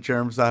there's any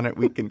germs on it,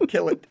 we can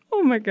kill it.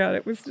 Oh my God,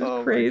 it was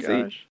just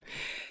crazy.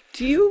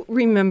 Do you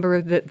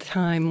remember the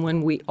time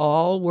when we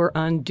all were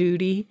on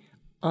duty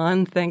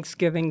on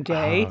Thanksgiving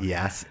Day?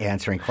 Yes,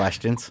 answering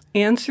questions.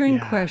 Answering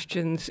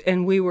questions,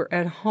 and we were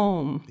at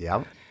home.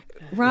 Yep.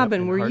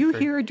 Robin, were you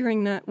here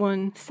during that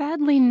one?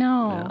 Sadly,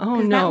 no.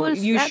 Oh, no.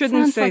 You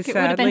shouldn't say like it sadly.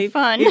 It would have been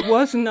fun. It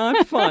was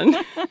not fun.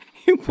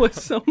 It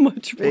was so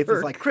much work. Faith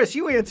was like, "Chris,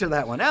 you answer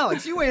that one.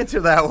 Alex, you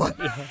answer that one."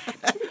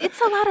 It's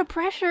a lot of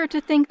pressure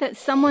to think that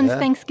someone's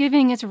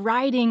Thanksgiving is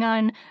riding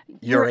on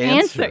your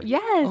answer.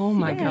 Yes. Oh,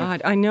 my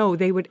God. I know.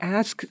 They would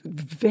ask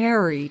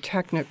very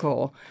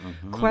technical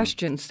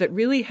questions that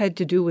really had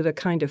to do with a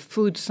kind of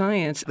food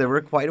science. There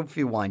were quite a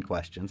few wine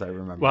questions, I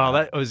remember. Well,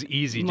 that was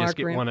easy. Just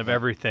get one of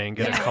everything.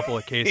 Get a couple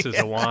of cases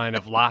of wine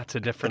of lots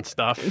of different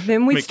stuff.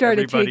 Then we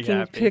started taking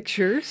happy.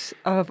 pictures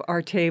of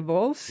our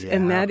tables,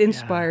 and that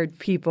inspired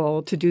people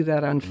to do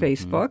that on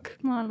Facebook.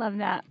 Oh, I love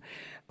that.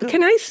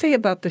 Can I say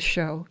about the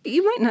show?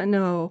 You might not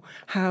know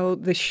how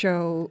the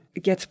show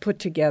gets put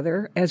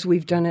together, as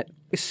we've done it,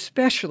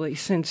 especially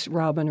since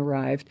Robin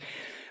arrived.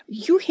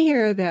 You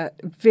hear that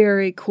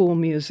very cool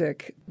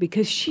music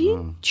because she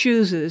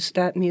chooses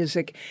that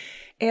music,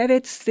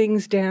 edits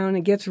things down,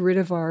 and gets rid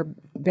of our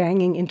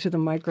banging into the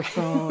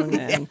microphone.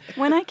 And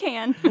when I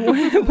can.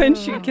 when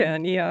she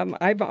can, yeah.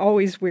 I'm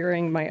always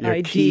wearing my Your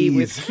ID keys.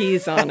 with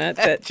keys on it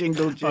that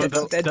jingle.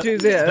 that do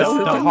this.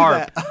 The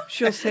harp.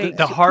 She'll say,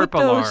 the harp "Put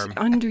those alarm.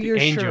 under your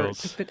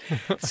Angels. shirt."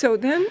 But, so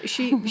then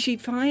she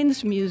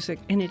finds music,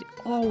 and it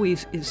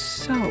always is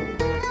so.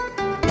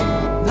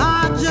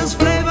 Not just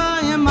flavor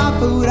in my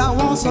food, I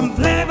want some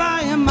flavor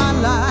in my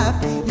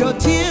life. Your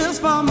tears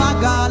for my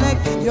garlic,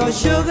 your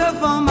sugar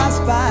for my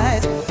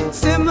spice.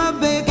 Simmer,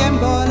 bake, and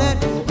boil it,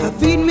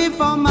 feed me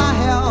for my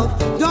health.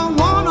 Don't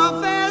want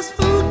a fast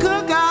food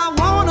cook, I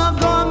want a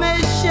gourmet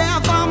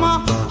chef. I'm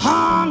a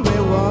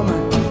hungry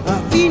woman,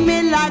 feed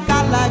me like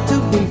I like to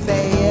be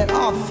fed.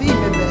 Oh, feed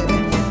me, baby,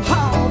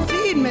 oh,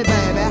 feed me,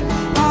 baby.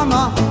 I'm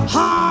a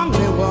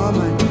hungry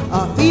woman,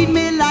 feed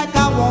me like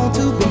I want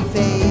to be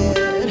fed.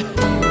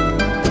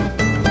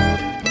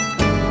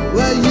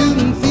 Well, you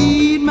can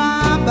feed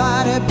my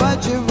body,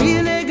 but you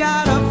really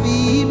gotta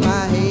feed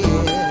my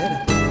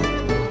head.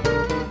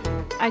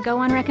 I go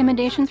on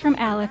recommendations from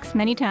Alex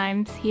many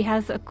times. He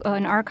has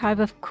an archive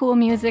of cool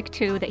music,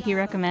 too, that he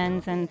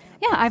recommends. And,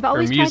 I've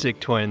always Or music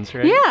twins,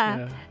 right?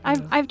 Yeah.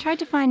 I've tried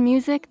to find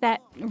music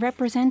that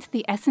represents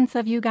the essence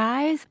of you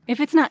guys. If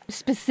it's not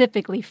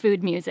specifically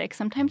food music,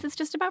 sometimes it's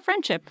just about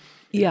friendship.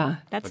 Yeah.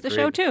 That's the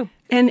show, too.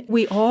 And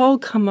we all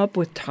come up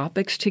with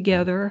topics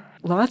together.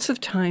 Lots of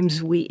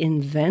times we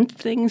invent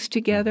things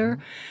together.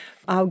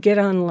 I'll get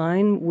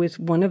online with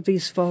one of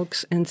these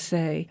folks and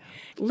say,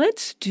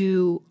 "Let's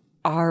do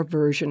our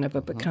version of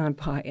a pecan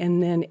pie,"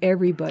 and then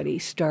everybody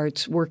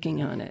starts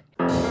working on it.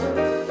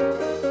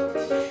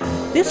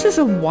 This is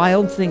a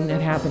wild thing that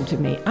happened to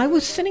me. I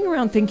was sitting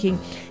around thinking,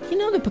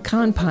 the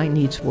pecan pie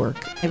needs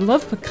work. I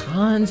love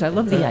pecans. I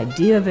love the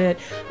idea of it.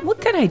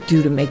 What can I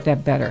do to make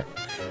that better?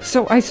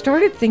 So I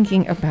started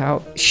thinking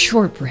about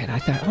shortbread. I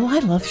thought, I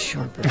love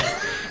shortbread.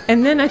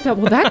 And then I thought,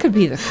 well, that could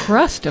be the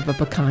crust of a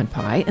pecan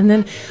pie. And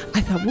then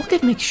I thought, what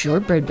could make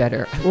shortbread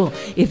better? Well,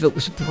 if it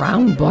was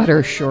brown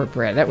butter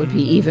shortbread, that would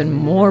be even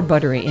more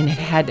buttery. And it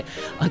had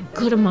a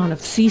good amount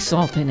of sea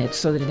salt in it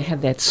so that it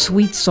had that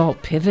sweet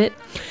salt pivot.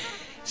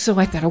 So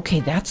I thought, okay,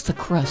 that's the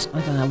crust.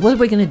 I thought, what are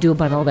we going to do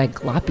about all that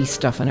gloppy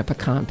stuff on a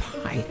pecan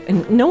pie?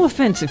 And no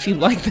offense if you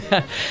like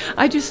that.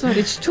 I just thought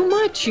it's too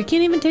much. You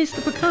can't even taste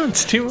the pecans.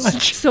 It's too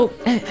much. So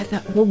I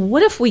thought, well,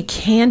 what if we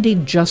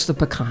candied just the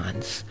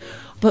pecans?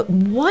 But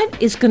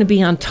what is going to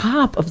be on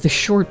top of the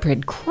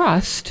shortbread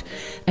crust?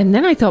 And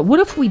then I thought, what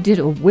if we did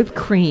a whipped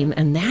cream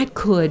and that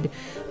could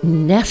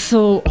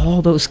nestle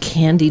all those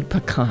candied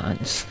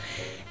pecans?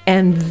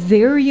 And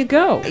there you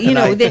go.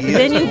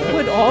 Then you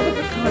put all the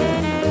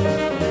pecans.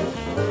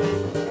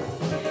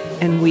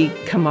 and we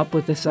come up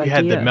with this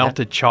idea. We had the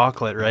melted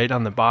chocolate, right,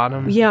 on the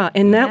bottom? Yeah,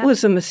 and that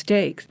was a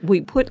mistake.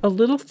 We put a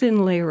little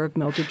thin layer of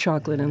melted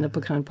chocolate in the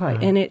pecan pie,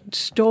 and it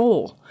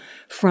stole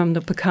from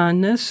the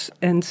pecanness,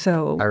 and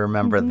so I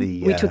remember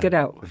we took it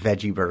out.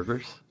 Veggie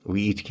burgers.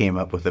 We each came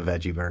up with a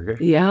veggie burger.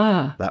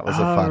 Yeah. That was a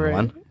fun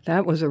one.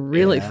 That was a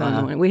really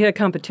fun one. We had a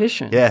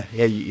competition. Yeah.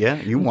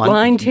 You won.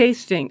 Blind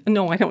tasting.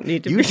 No, I don't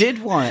need to. You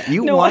did one.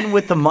 You won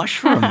with the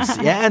mushrooms.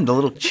 Yeah, and the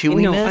little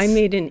chewiness. No, I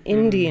made an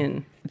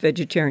Indian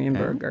vegetarian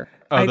burger.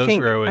 Oh, I those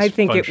think, were always I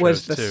think fun it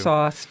was the shows, too.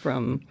 sauce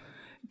from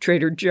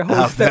Trader Joe's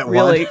that that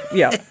really, one?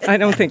 yeah. I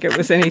don't think it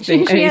was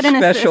anything, She any had an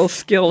special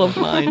assist. skill of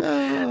mine.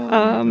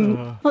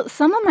 Well,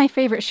 some of my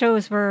favorite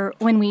shows were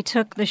when we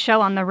took the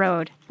show on the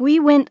road. We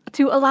went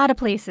to a lot of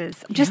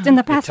places just in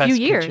the past few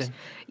Test years.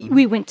 Kitchen.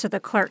 We went to the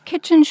Clark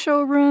Kitchen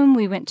showroom.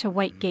 We went to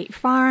Whitegate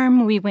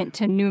Farm. We went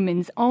to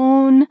Newman's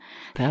Own.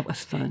 That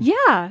was fun.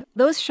 Yeah,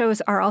 those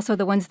shows are also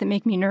the ones that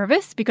make me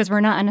nervous because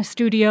we're not in a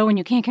studio and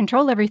you can't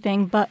control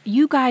everything. But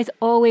you guys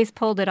always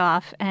pulled it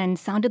off and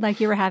sounded like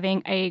you were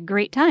having a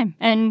great time.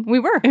 And we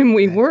were. And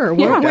we were,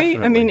 weren't we? Definitely.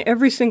 I mean,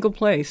 every single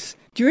place.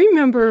 Do you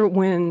remember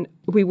when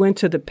we went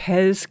to the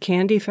Pez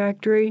candy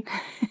factory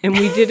and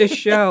we did a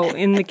show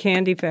in the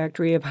candy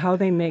factory of how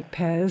they make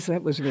Pez?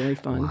 That was really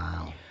fun.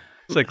 Wow.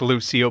 It's like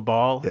Lucille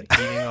Ball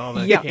eating all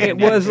that Yeah, candy. it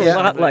was a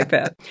lot like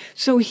that.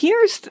 So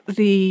here's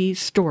the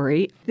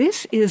story.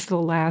 This is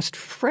the last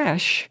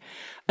fresh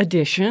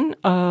edition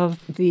of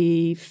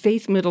the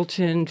Faith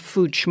Middleton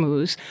Food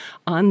Schmooze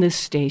on this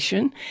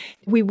station.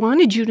 We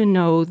wanted you to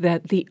know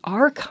that the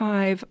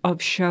archive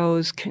of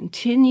shows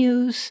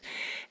continues,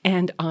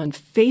 and on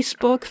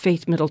Facebook,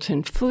 Faith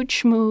Middleton Food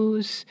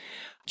Schmooze.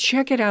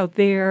 Check it out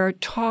there,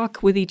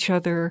 talk with each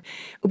other.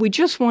 We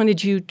just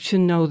wanted you to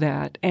know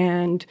that.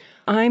 And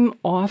I'm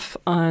off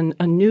on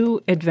a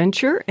new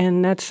adventure,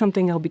 and that's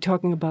something I'll be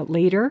talking about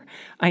later.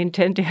 I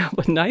intend to have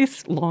a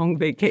nice long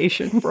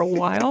vacation for a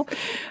while.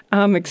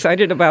 I'm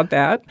excited about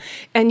that.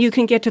 And you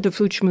can get to the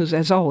Food Schmooze,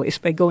 as always,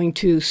 by going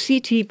to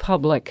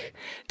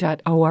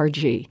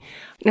ctpublic.org.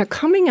 Now,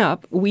 coming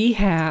up, we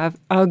have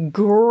a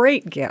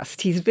great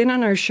guest. He's been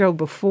on our show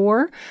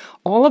before.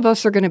 All of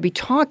us are going to be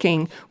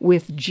talking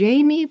with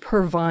Jamie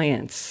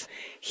Purviance.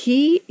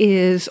 He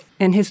is,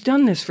 and has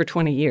done this for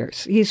 20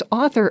 years, he's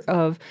author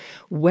of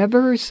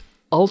Weber's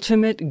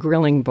Ultimate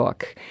Grilling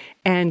Book.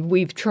 And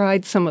we've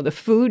tried some of the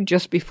food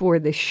just before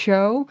the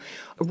show.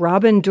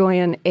 Robin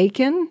Doyen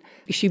Aiken,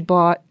 she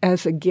bought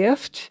as a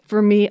gift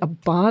for me a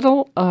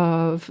bottle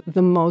of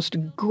the most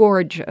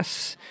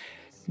gorgeous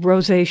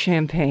rosé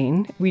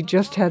champagne. We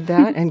just had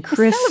that, and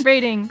Chris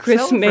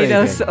made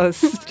us a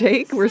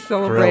steak. We're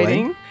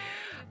celebrating. Grilling.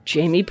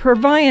 Jamie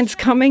Purviance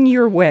coming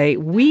your way.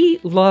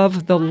 We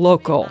love the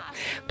local.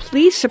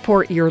 Please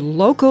support your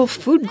local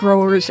food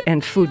growers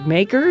and food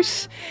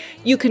makers.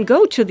 You can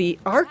go to the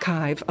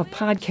archive of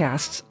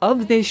podcasts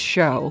of this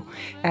show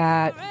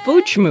at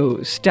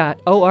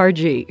foodschmooze.org.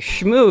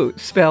 Schmooze,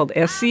 spelled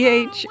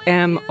SCHMOOZE.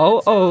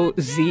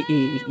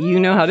 You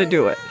know how to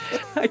do it.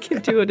 I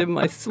can do it in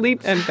my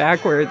sleep and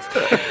backwards.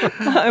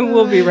 And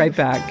we'll be right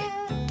back.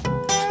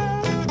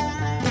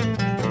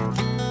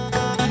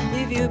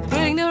 If you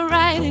bring the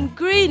right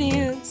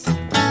ingredients,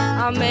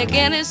 I'll make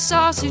any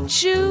sauce you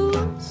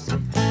choose.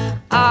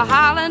 A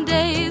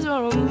hollandaise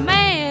or a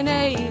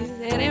mayonnaise,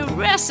 any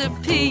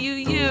recipe you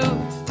use.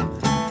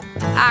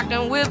 I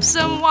can whip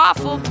some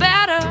waffle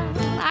batter,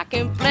 I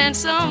can blend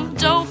some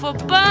dough for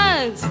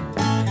buns.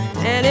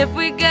 And if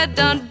we get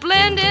done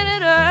blending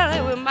it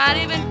early, we might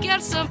even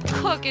get some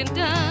cooking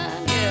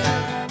done,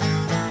 yeah.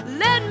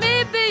 Let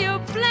me be your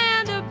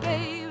blender,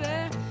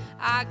 baby.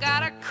 I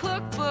got a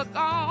cookbook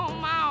on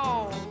my own.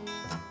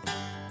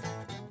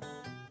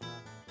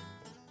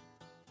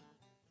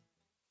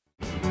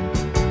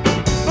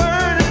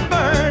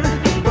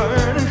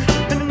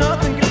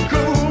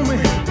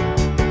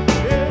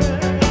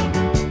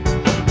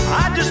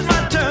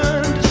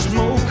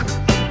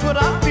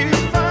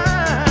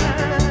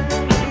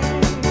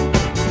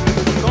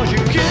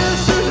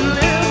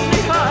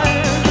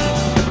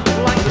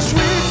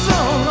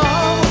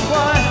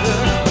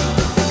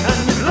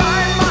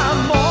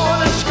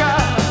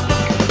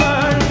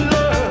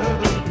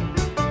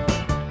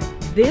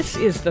 This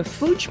is the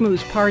Food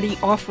Schmooze Party,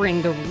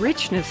 offering the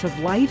richness of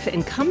life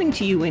and coming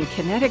to you in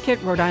Connecticut,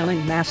 Rhode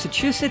Island,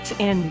 Massachusetts,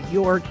 and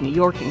New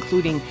York,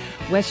 including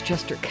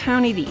Westchester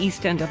County, the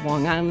East End of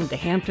Long Island, the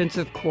Hamptons,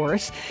 of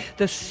course.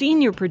 The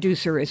senior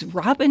producer is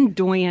Robin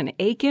Doyen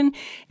Aiken.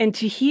 And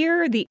to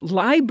hear the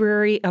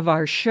library of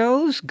our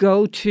shows,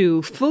 go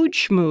to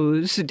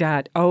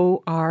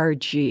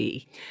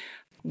foodschmooze.org.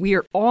 We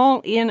are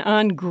all in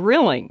on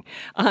grilling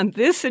on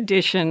this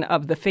edition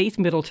of the Faith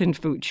Middleton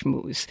Food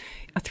Schmooze.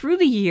 Through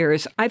the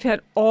years, I've had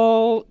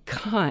all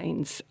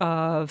kinds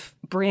of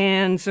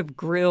brands of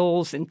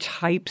grills and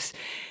types,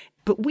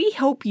 but we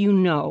hope you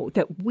know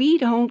that we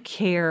don't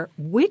care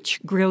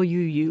which grill you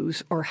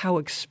use or how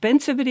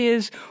expensive it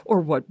is or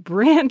what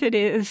brand it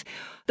is.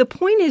 The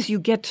point is you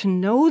get to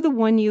know the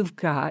one you've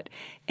got,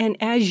 and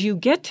as you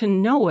get to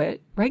know it,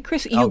 right,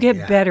 Chris, you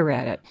get better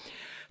at it.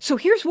 So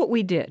here's what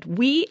we did.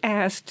 We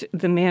asked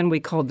the man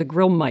we called the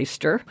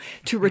Grillmeister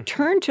to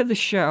return to the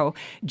show,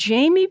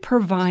 Jamie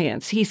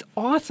Purviance. He's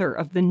author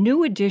of the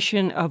new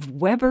edition of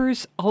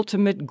Weber's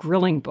Ultimate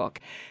Grilling Book.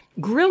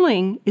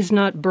 Grilling is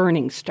not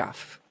burning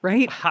stuff,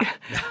 right?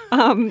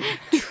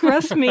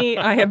 Trust me,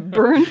 I have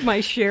burned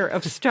my share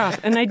of stuff.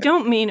 And I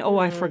don't mean,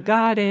 I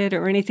forgot it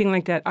or anything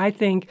like that. I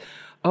think,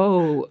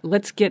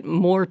 let's get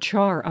more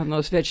char on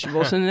those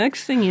vegetables. And the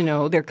next thing you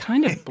know, they're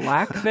kind of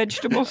black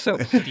vegetables. So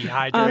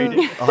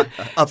dehydrated.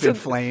 Up in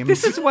flames.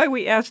 This is why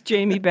we asked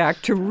Jamie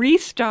back to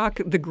restock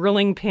the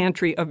grilling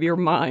pantry of your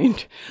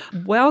mind.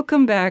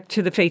 Welcome back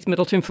to the Faith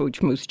Middleton Food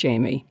Schmooze,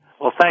 Jamie.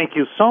 Well, thank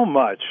you so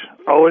much.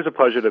 Always a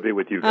pleasure to be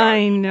with you guys.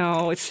 I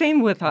know.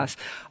 Same with us.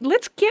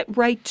 Let's get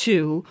right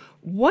to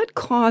what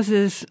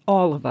causes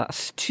all of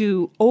us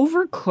to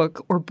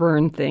overcook or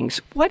burn things.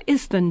 What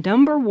is the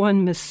number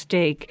one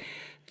mistake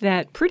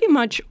that pretty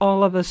much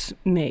all of us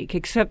make,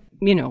 except,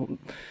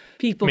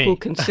 people who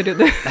consider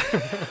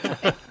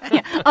that.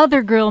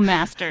 Other grill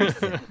masters.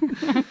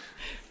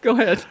 Go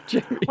ahead,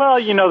 Jamie. Well,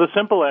 the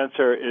simple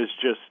answer is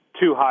just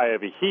too high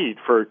of a heat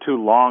for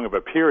too long of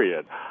a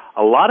period.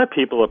 A lot of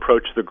people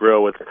approach the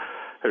grill with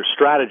their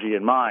strategy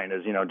in mind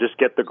is, just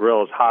get the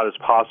grill as hot as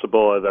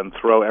possible and then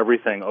throw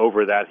everything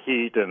over that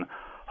heat and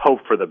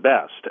hope for the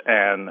best.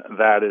 And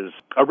that is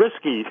a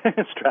risky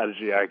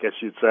strategy, I guess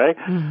you'd say,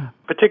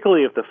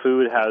 particularly if the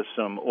food has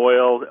some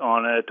oil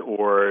on it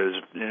or is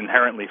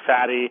inherently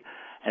fatty.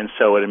 And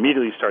so it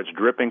immediately starts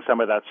dripping some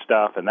of that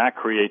stuff, and that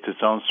creates its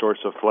own source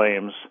of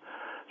flames.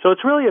 So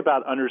it's really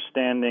about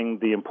understanding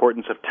the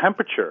importance of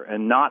temperature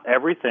and not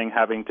everything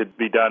having to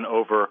be done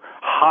over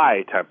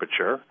high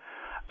temperature.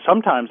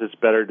 Sometimes it's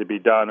better to be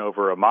done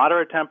over a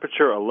moderate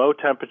temperature, a low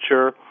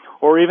temperature,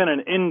 or even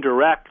an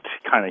indirect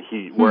kind of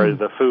heat where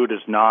the food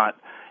is not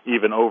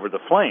even over the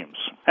flames.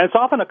 And it's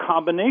often a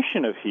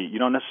combination of heat. You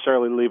don't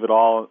necessarily leave it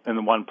all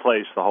in one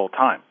place the whole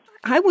time.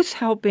 I was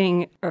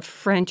helping a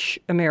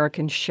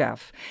French-American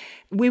chef.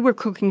 We were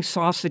cooking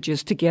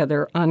sausages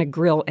together on a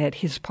grill at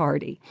his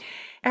party.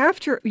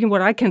 After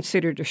what I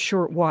considered a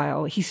short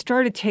while, he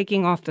started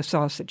taking off the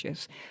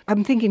sausages.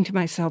 I'm thinking to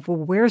myself, well,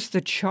 where's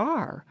the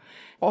char?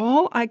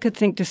 All I could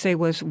think to say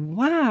was,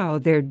 wow,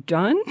 they're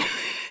done?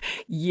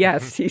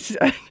 Yes, he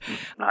said.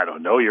 I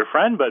don't know your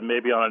friend, but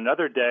maybe on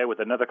another day with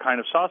another kind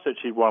of sausage,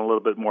 he'd want a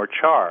little bit more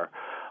char.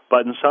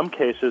 But in some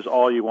cases,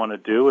 all you want to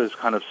do is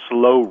kind of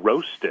slow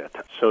roast it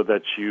so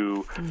that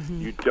you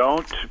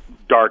don't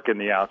darken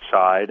the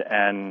outside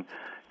and,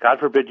 God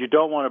forbid, you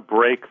don't want to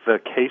break the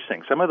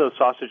casing. Some of those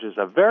sausages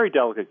have very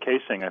delicate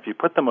casing. If you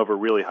put them over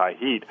really high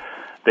heat,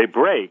 they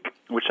break,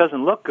 which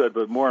doesn't look good,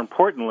 but more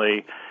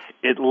importantly,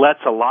 it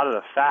lets a lot of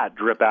the fat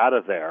drip out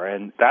of there,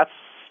 and that's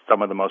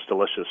some of the most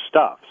delicious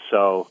stuff.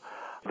 So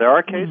there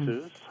are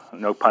cases,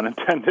 no pun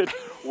intended,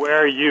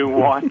 where you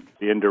want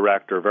the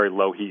indirect or very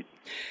low heat.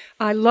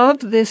 I love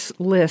this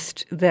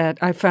list that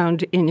I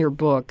found in your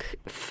book,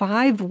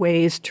 5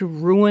 ways to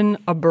ruin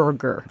a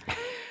burger.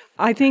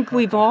 I think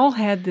we've all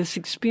had this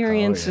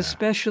experience,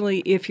 especially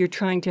if you're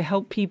trying to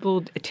help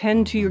people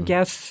attend to your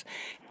guests.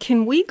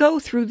 Can we go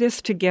through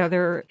this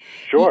together?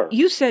 Sure.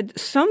 You said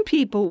some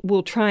people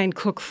will try and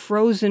cook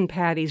frozen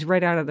patties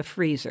right out of the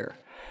freezer.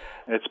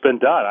 It's been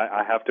done.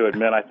 I have to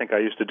admit, I think I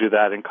used to do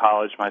that in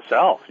college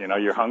myself.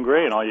 You're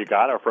hungry and all you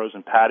got are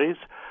frozen patties.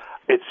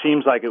 It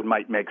seems like it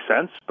might make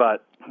sense,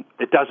 but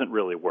it doesn't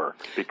really work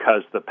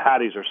because the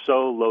patties are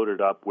so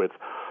loaded up with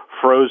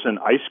frozen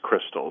ice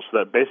crystals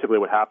that basically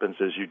what happens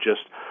is you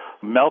just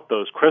melt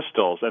those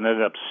crystals and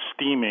end up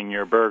steaming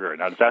your burger.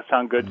 Now, does that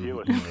sound good to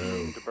you? A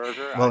steamed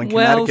burger?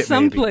 Well,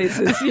 some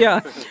places,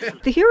 yeah.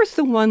 Here's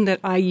the one that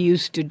I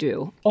used to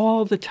do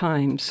all the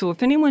time. So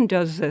if anyone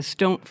does this,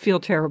 don't feel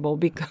terrible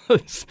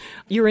because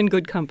you're in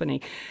good company.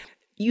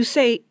 You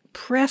say,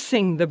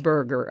 pressing the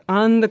burger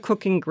on the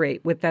cooking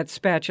grate with that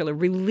spatula,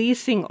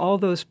 releasing all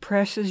those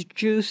precious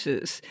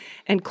juices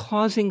and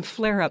causing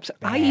flare-ups.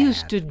 I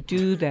used to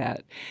do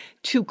that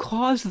to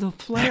cause the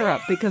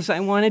flare-up because I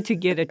wanted to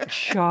get a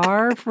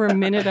char for a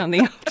minute on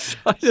the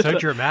outside. So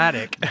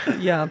dramatic.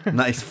 Yeah.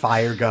 Nice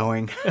fire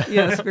going.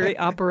 Yes, very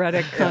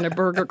operatic kind of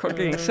burger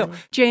cooking. So,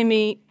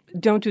 Jamie,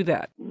 don't do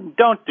that.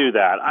 Don't do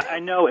that. I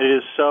know it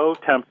is so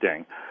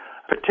tempting,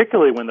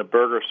 particularly when the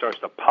burger starts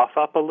to puff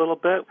up a little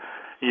bit.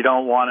 You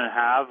don't want to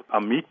have a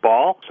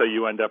meatball, so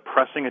you end up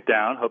pressing it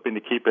down, hoping to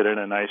keep it in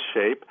a nice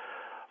shape.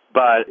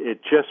 But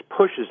it just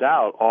pushes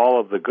out all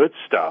of the good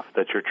stuff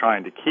that you're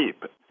trying to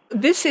keep.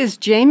 This is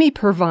Jamie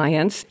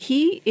Purviance.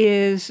 He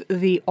is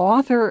the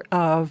author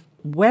of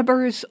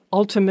Weber's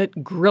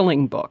Ultimate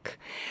Grilling Book.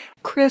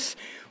 Chris,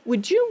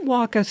 would you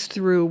walk us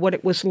through what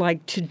it was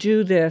like to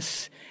do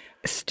this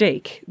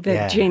steak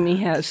that Jamie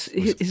has,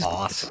 his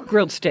awesome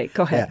grilled steak?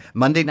 Go ahead. Yeah.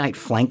 Monday night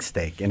flank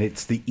steak, and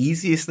it's the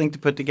easiest thing to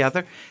put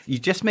together. You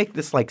just make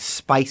this like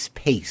spice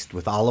paste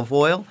with olive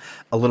oil,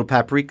 a little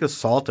paprika,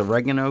 salt,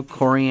 oregano,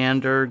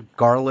 coriander,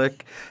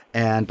 garlic,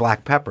 and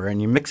black pepper,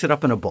 and you mix it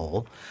up in a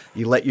bowl.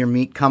 You let your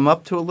meat come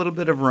up to a little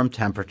bit of room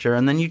temperature,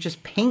 and then you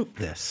just paint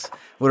this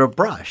with a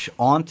brush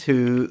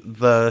onto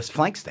the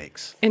flank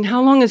steaks. And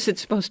how long is it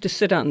supposed to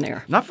sit on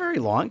there? Not very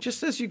long,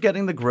 just as you're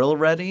getting the grill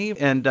ready,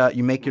 and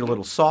you make your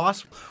little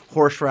sauce,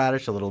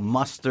 horseradish, a little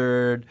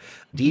mustard,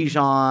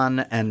 Dijon,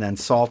 and then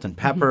salt and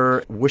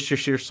pepper,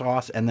 Worcestershire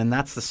sauce, and then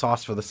that's the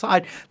sauce for the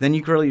side. Then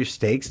you grill your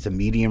steaks to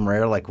medium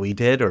rare like we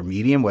did, or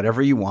medium,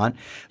 whatever you want.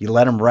 You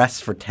let them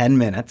rest for 10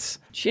 minutes.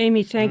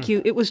 Jamie, thank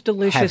you. It was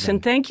delicious. Heaven.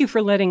 And thank you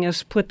for letting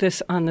us put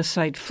this on the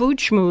site,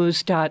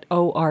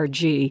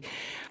 foodschmooze.org.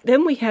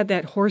 Then we had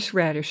that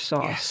horseradish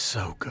sauce. Yes,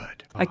 so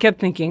good. I kept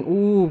thinking,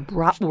 ooh,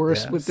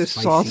 bratwurst with this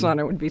spicy. sauce on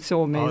it would be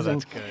so amazing. Oh,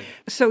 that's good.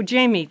 So,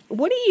 Jamie,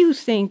 what do you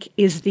think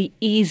is the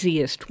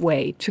easiest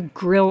way to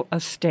grill a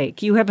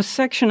steak? You have a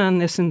section on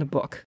this in the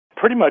book.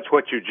 Pretty much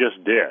what you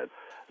just did.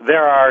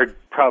 There are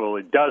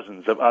probably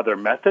dozens of other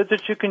methods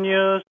that you can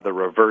use. The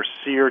reverse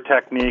sear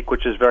technique,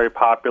 which is very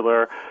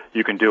popular.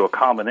 You can do a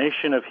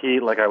combination of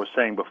heat, like I was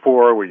saying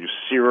before, where you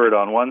sear it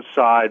on one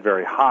side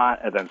very hot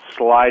and then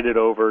slide it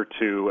over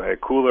to a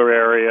cooler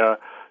area.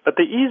 But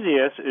the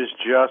easiest is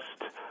just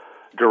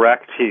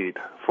direct heat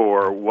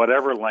for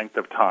whatever length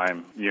of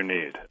time you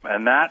need.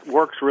 And that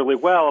works really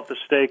well if the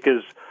steak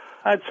is,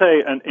 I'd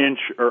say, an inch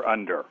or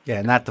under. Yeah,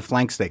 and the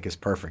flank steak is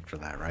perfect for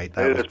that, right?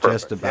 That It was is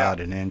perfect, just about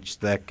an inch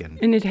thick.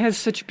 And it has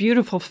such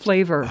beautiful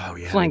flavor,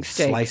 flank it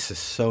steak. slices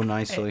so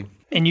nicely.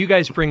 And you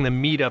guys bring the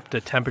meat up to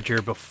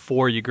temperature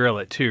before you grill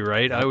it too,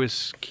 right? I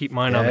always keep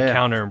mine on the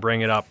counter and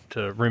bring it up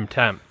to room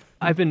temp.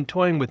 I've been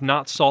toying with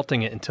not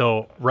salting it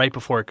until right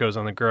before it goes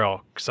on the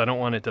grill because I don't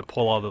want it to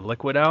pull all the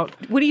liquid out.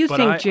 What do you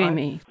think,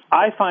 Jamie?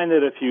 I find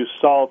that if you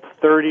salt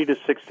 30 to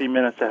 60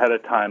 minutes ahead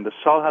of time, the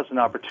salt has an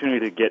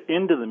opportunity to get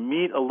into the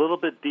meat a little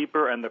bit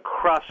deeper, and the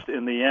crust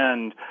in the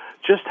end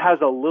just has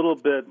a little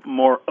bit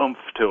more oomph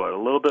to it, a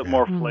little bit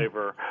more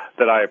flavor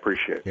that I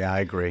appreciate. Yeah, I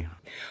agree.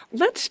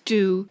 Let's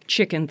do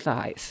chicken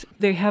thighs.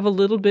 They have a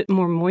little bit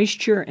more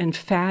moisture and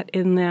fat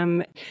in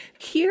them.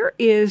 Here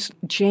is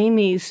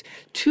Jamie's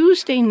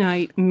Tuesday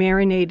night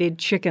marinated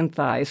chicken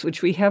thighs,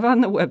 which we have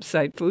on the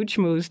website,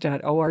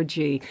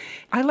 foodschmooze.org.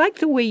 I like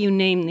the way you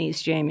name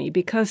these, Jamie,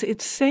 because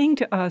it's saying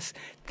to us,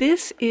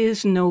 this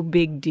is no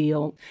big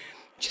deal.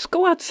 Just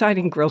go outside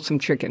and grill some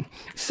chicken.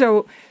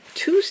 So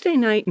Tuesday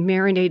night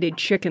marinated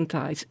chicken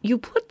thighs, you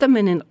put them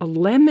in a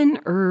lemon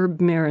herb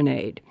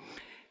marinade.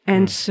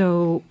 And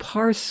so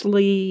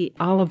parsley,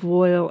 olive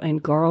oil,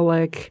 and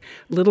garlic,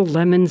 little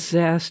lemon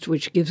zest,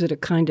 which gives it a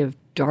kind of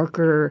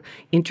darker,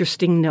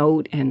 interesting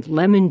note, and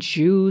lemon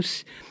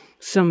juice,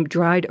 some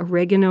dried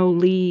oregano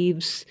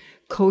leaves,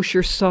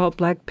 kosher salt,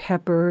 black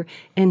pepper,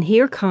 and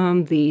here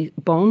come the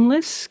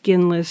boneless,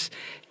 skinless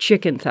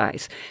chicken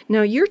thighs.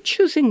 Now, you're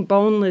choosing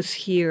boneless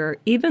here,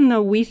 even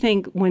though we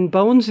think when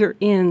bones are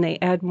in, they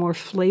add more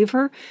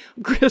flavor.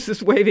 Chris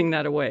is waving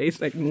that away.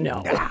 He's like,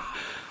 no.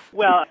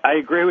 Well, I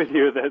agree with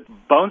you that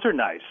bones are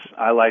nice.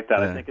 I like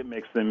that. I think it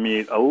makes the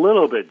meat a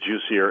little bit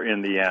juicier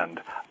in the end.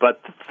 But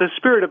the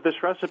spirit of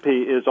this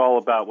recipe is all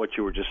about what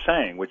you were just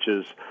saying, which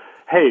is,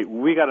 hey,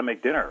 we got to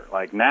make dinner,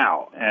 like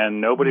now.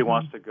 And nobody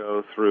wants to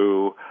go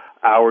through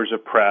hours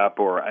of prep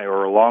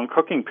or long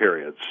cooking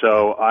periods.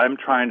 So I'm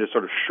trying to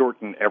sort of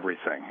shorten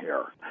everything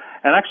here.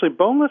 And actually,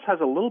 boneless has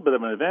a little bit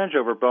of an advantage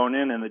over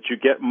bone-in that you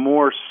get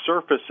more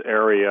surface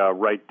area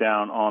right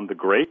down on the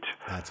grate.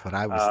 That's what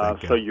I was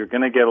thinking. So you're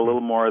going to get a little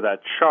more of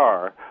that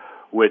char,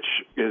 which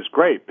is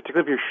great,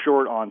 particularly if you're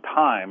short on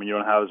time and you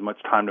don't have as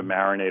much time to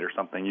marinate or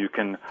something. You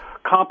can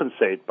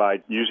compensate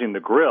by using the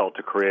grill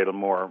to create a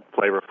more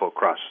flavorful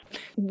crust.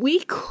 We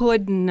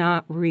could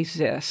not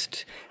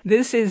resist.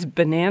 This is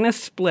banana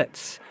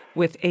splits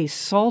with a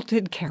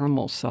salted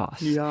caramel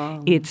sauce. Yeah.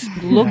 It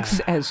looks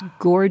as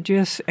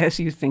gorgeous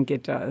as you think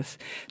it does.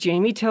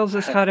 Jamie tells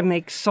us how to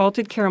make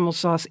salted caramel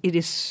sauce. It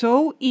is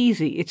so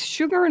easy. It's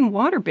sugar and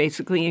water,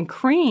 basically, and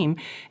cream,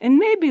 and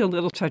maybe a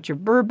little touch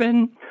of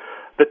bourbon.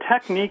 The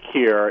technique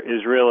here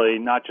is really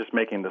not just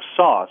making the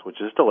sauce, which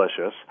is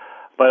delicious,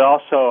 but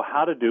also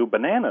how to do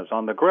bananas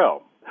on the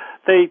grill.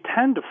 They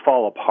tend to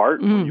fall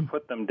apart when you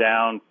put them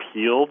down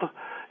peeled.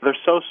 They're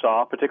so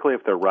soft, particularly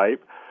if they're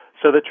ripe.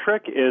 So the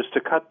trick is to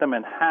cut them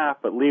in half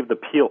but leave the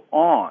peel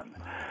on.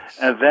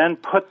 And then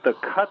put the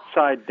cut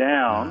side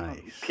down,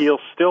 peel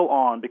still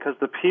on, because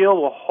the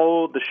peel will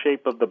hold the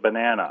shape of the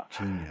banana.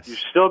 Genius. You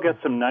still get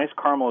some nice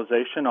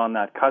caramelization on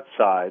that cut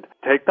side.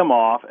 Take them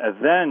off, and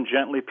then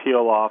gently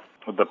peel off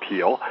the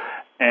peel,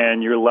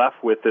 and you're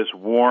left with this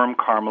warm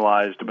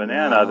caramelized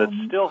banana that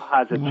still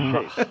has its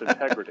shape, its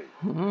integrity.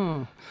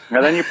 And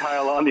then you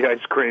pile on the ice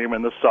cream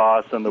and the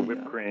sauce and the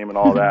whipped cream and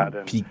all that,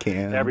 and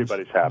pecans,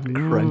 everybody's happy.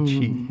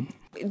 Crunchy.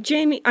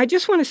 Jamie, I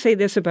just want to say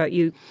this about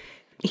you.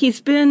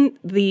 He's been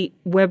the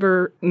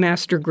Weber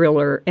master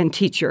griller and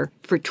teacher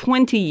for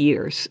 20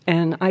 years,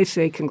 and I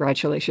say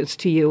congratulations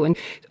to you, and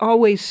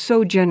always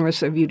so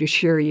generous of you to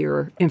share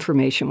your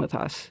information with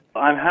us.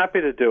 I'm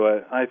happy to do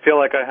it. I feel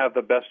like I have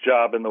the best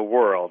job in the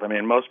world. I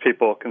mean, most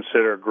people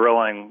consider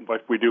grilling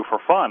what we do for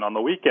fun on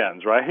the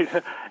weekends, right?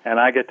 And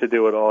I get to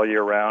do it all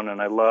year round,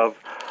 and I love,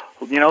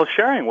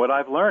 sharing what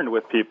I've learned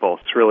with people.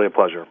 It's really a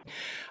pleasure.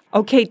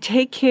 Okay,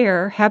 take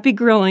care. Happy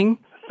grilling.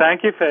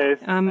 Thank you, Faith.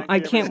 I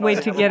can't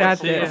wait to get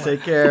at this.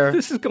 Take care.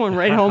 This is going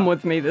right home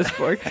with me, this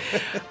book.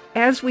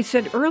 As we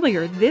said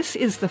earlier, this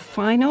is the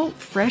final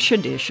fresh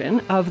edition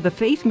of the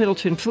Faith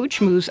Middleton Food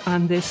Schmooze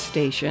on this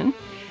station.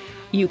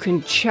 You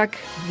can check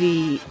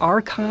the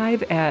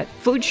archive at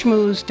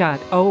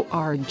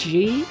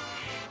foodschmooze.org.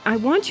 I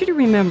want you to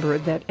remember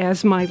that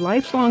as my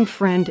lifelong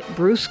friend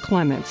Bruce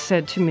Clements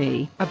said to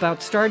me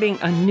about starting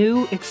a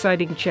new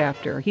exciting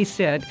chapter, he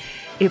said,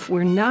 if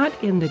we're not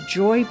in the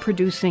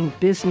joy-producing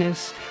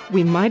business,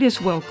 we might as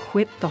well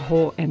quit the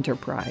whole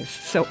enterprise.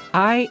 So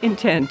I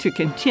intend to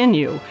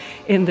continue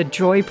in the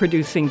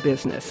joy-producing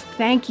business.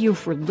 Thank you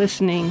for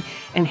listening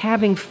and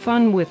having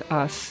fun with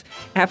us.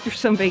 After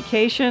some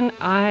vacation,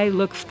 I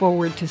look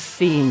forward to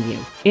seeing you.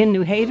 In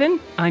New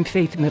Haven, I'm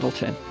Faith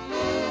Middleton.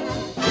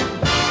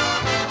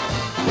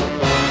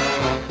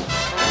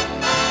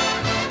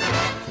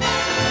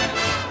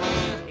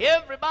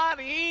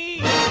 Everybody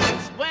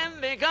eats when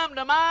they come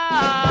to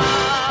my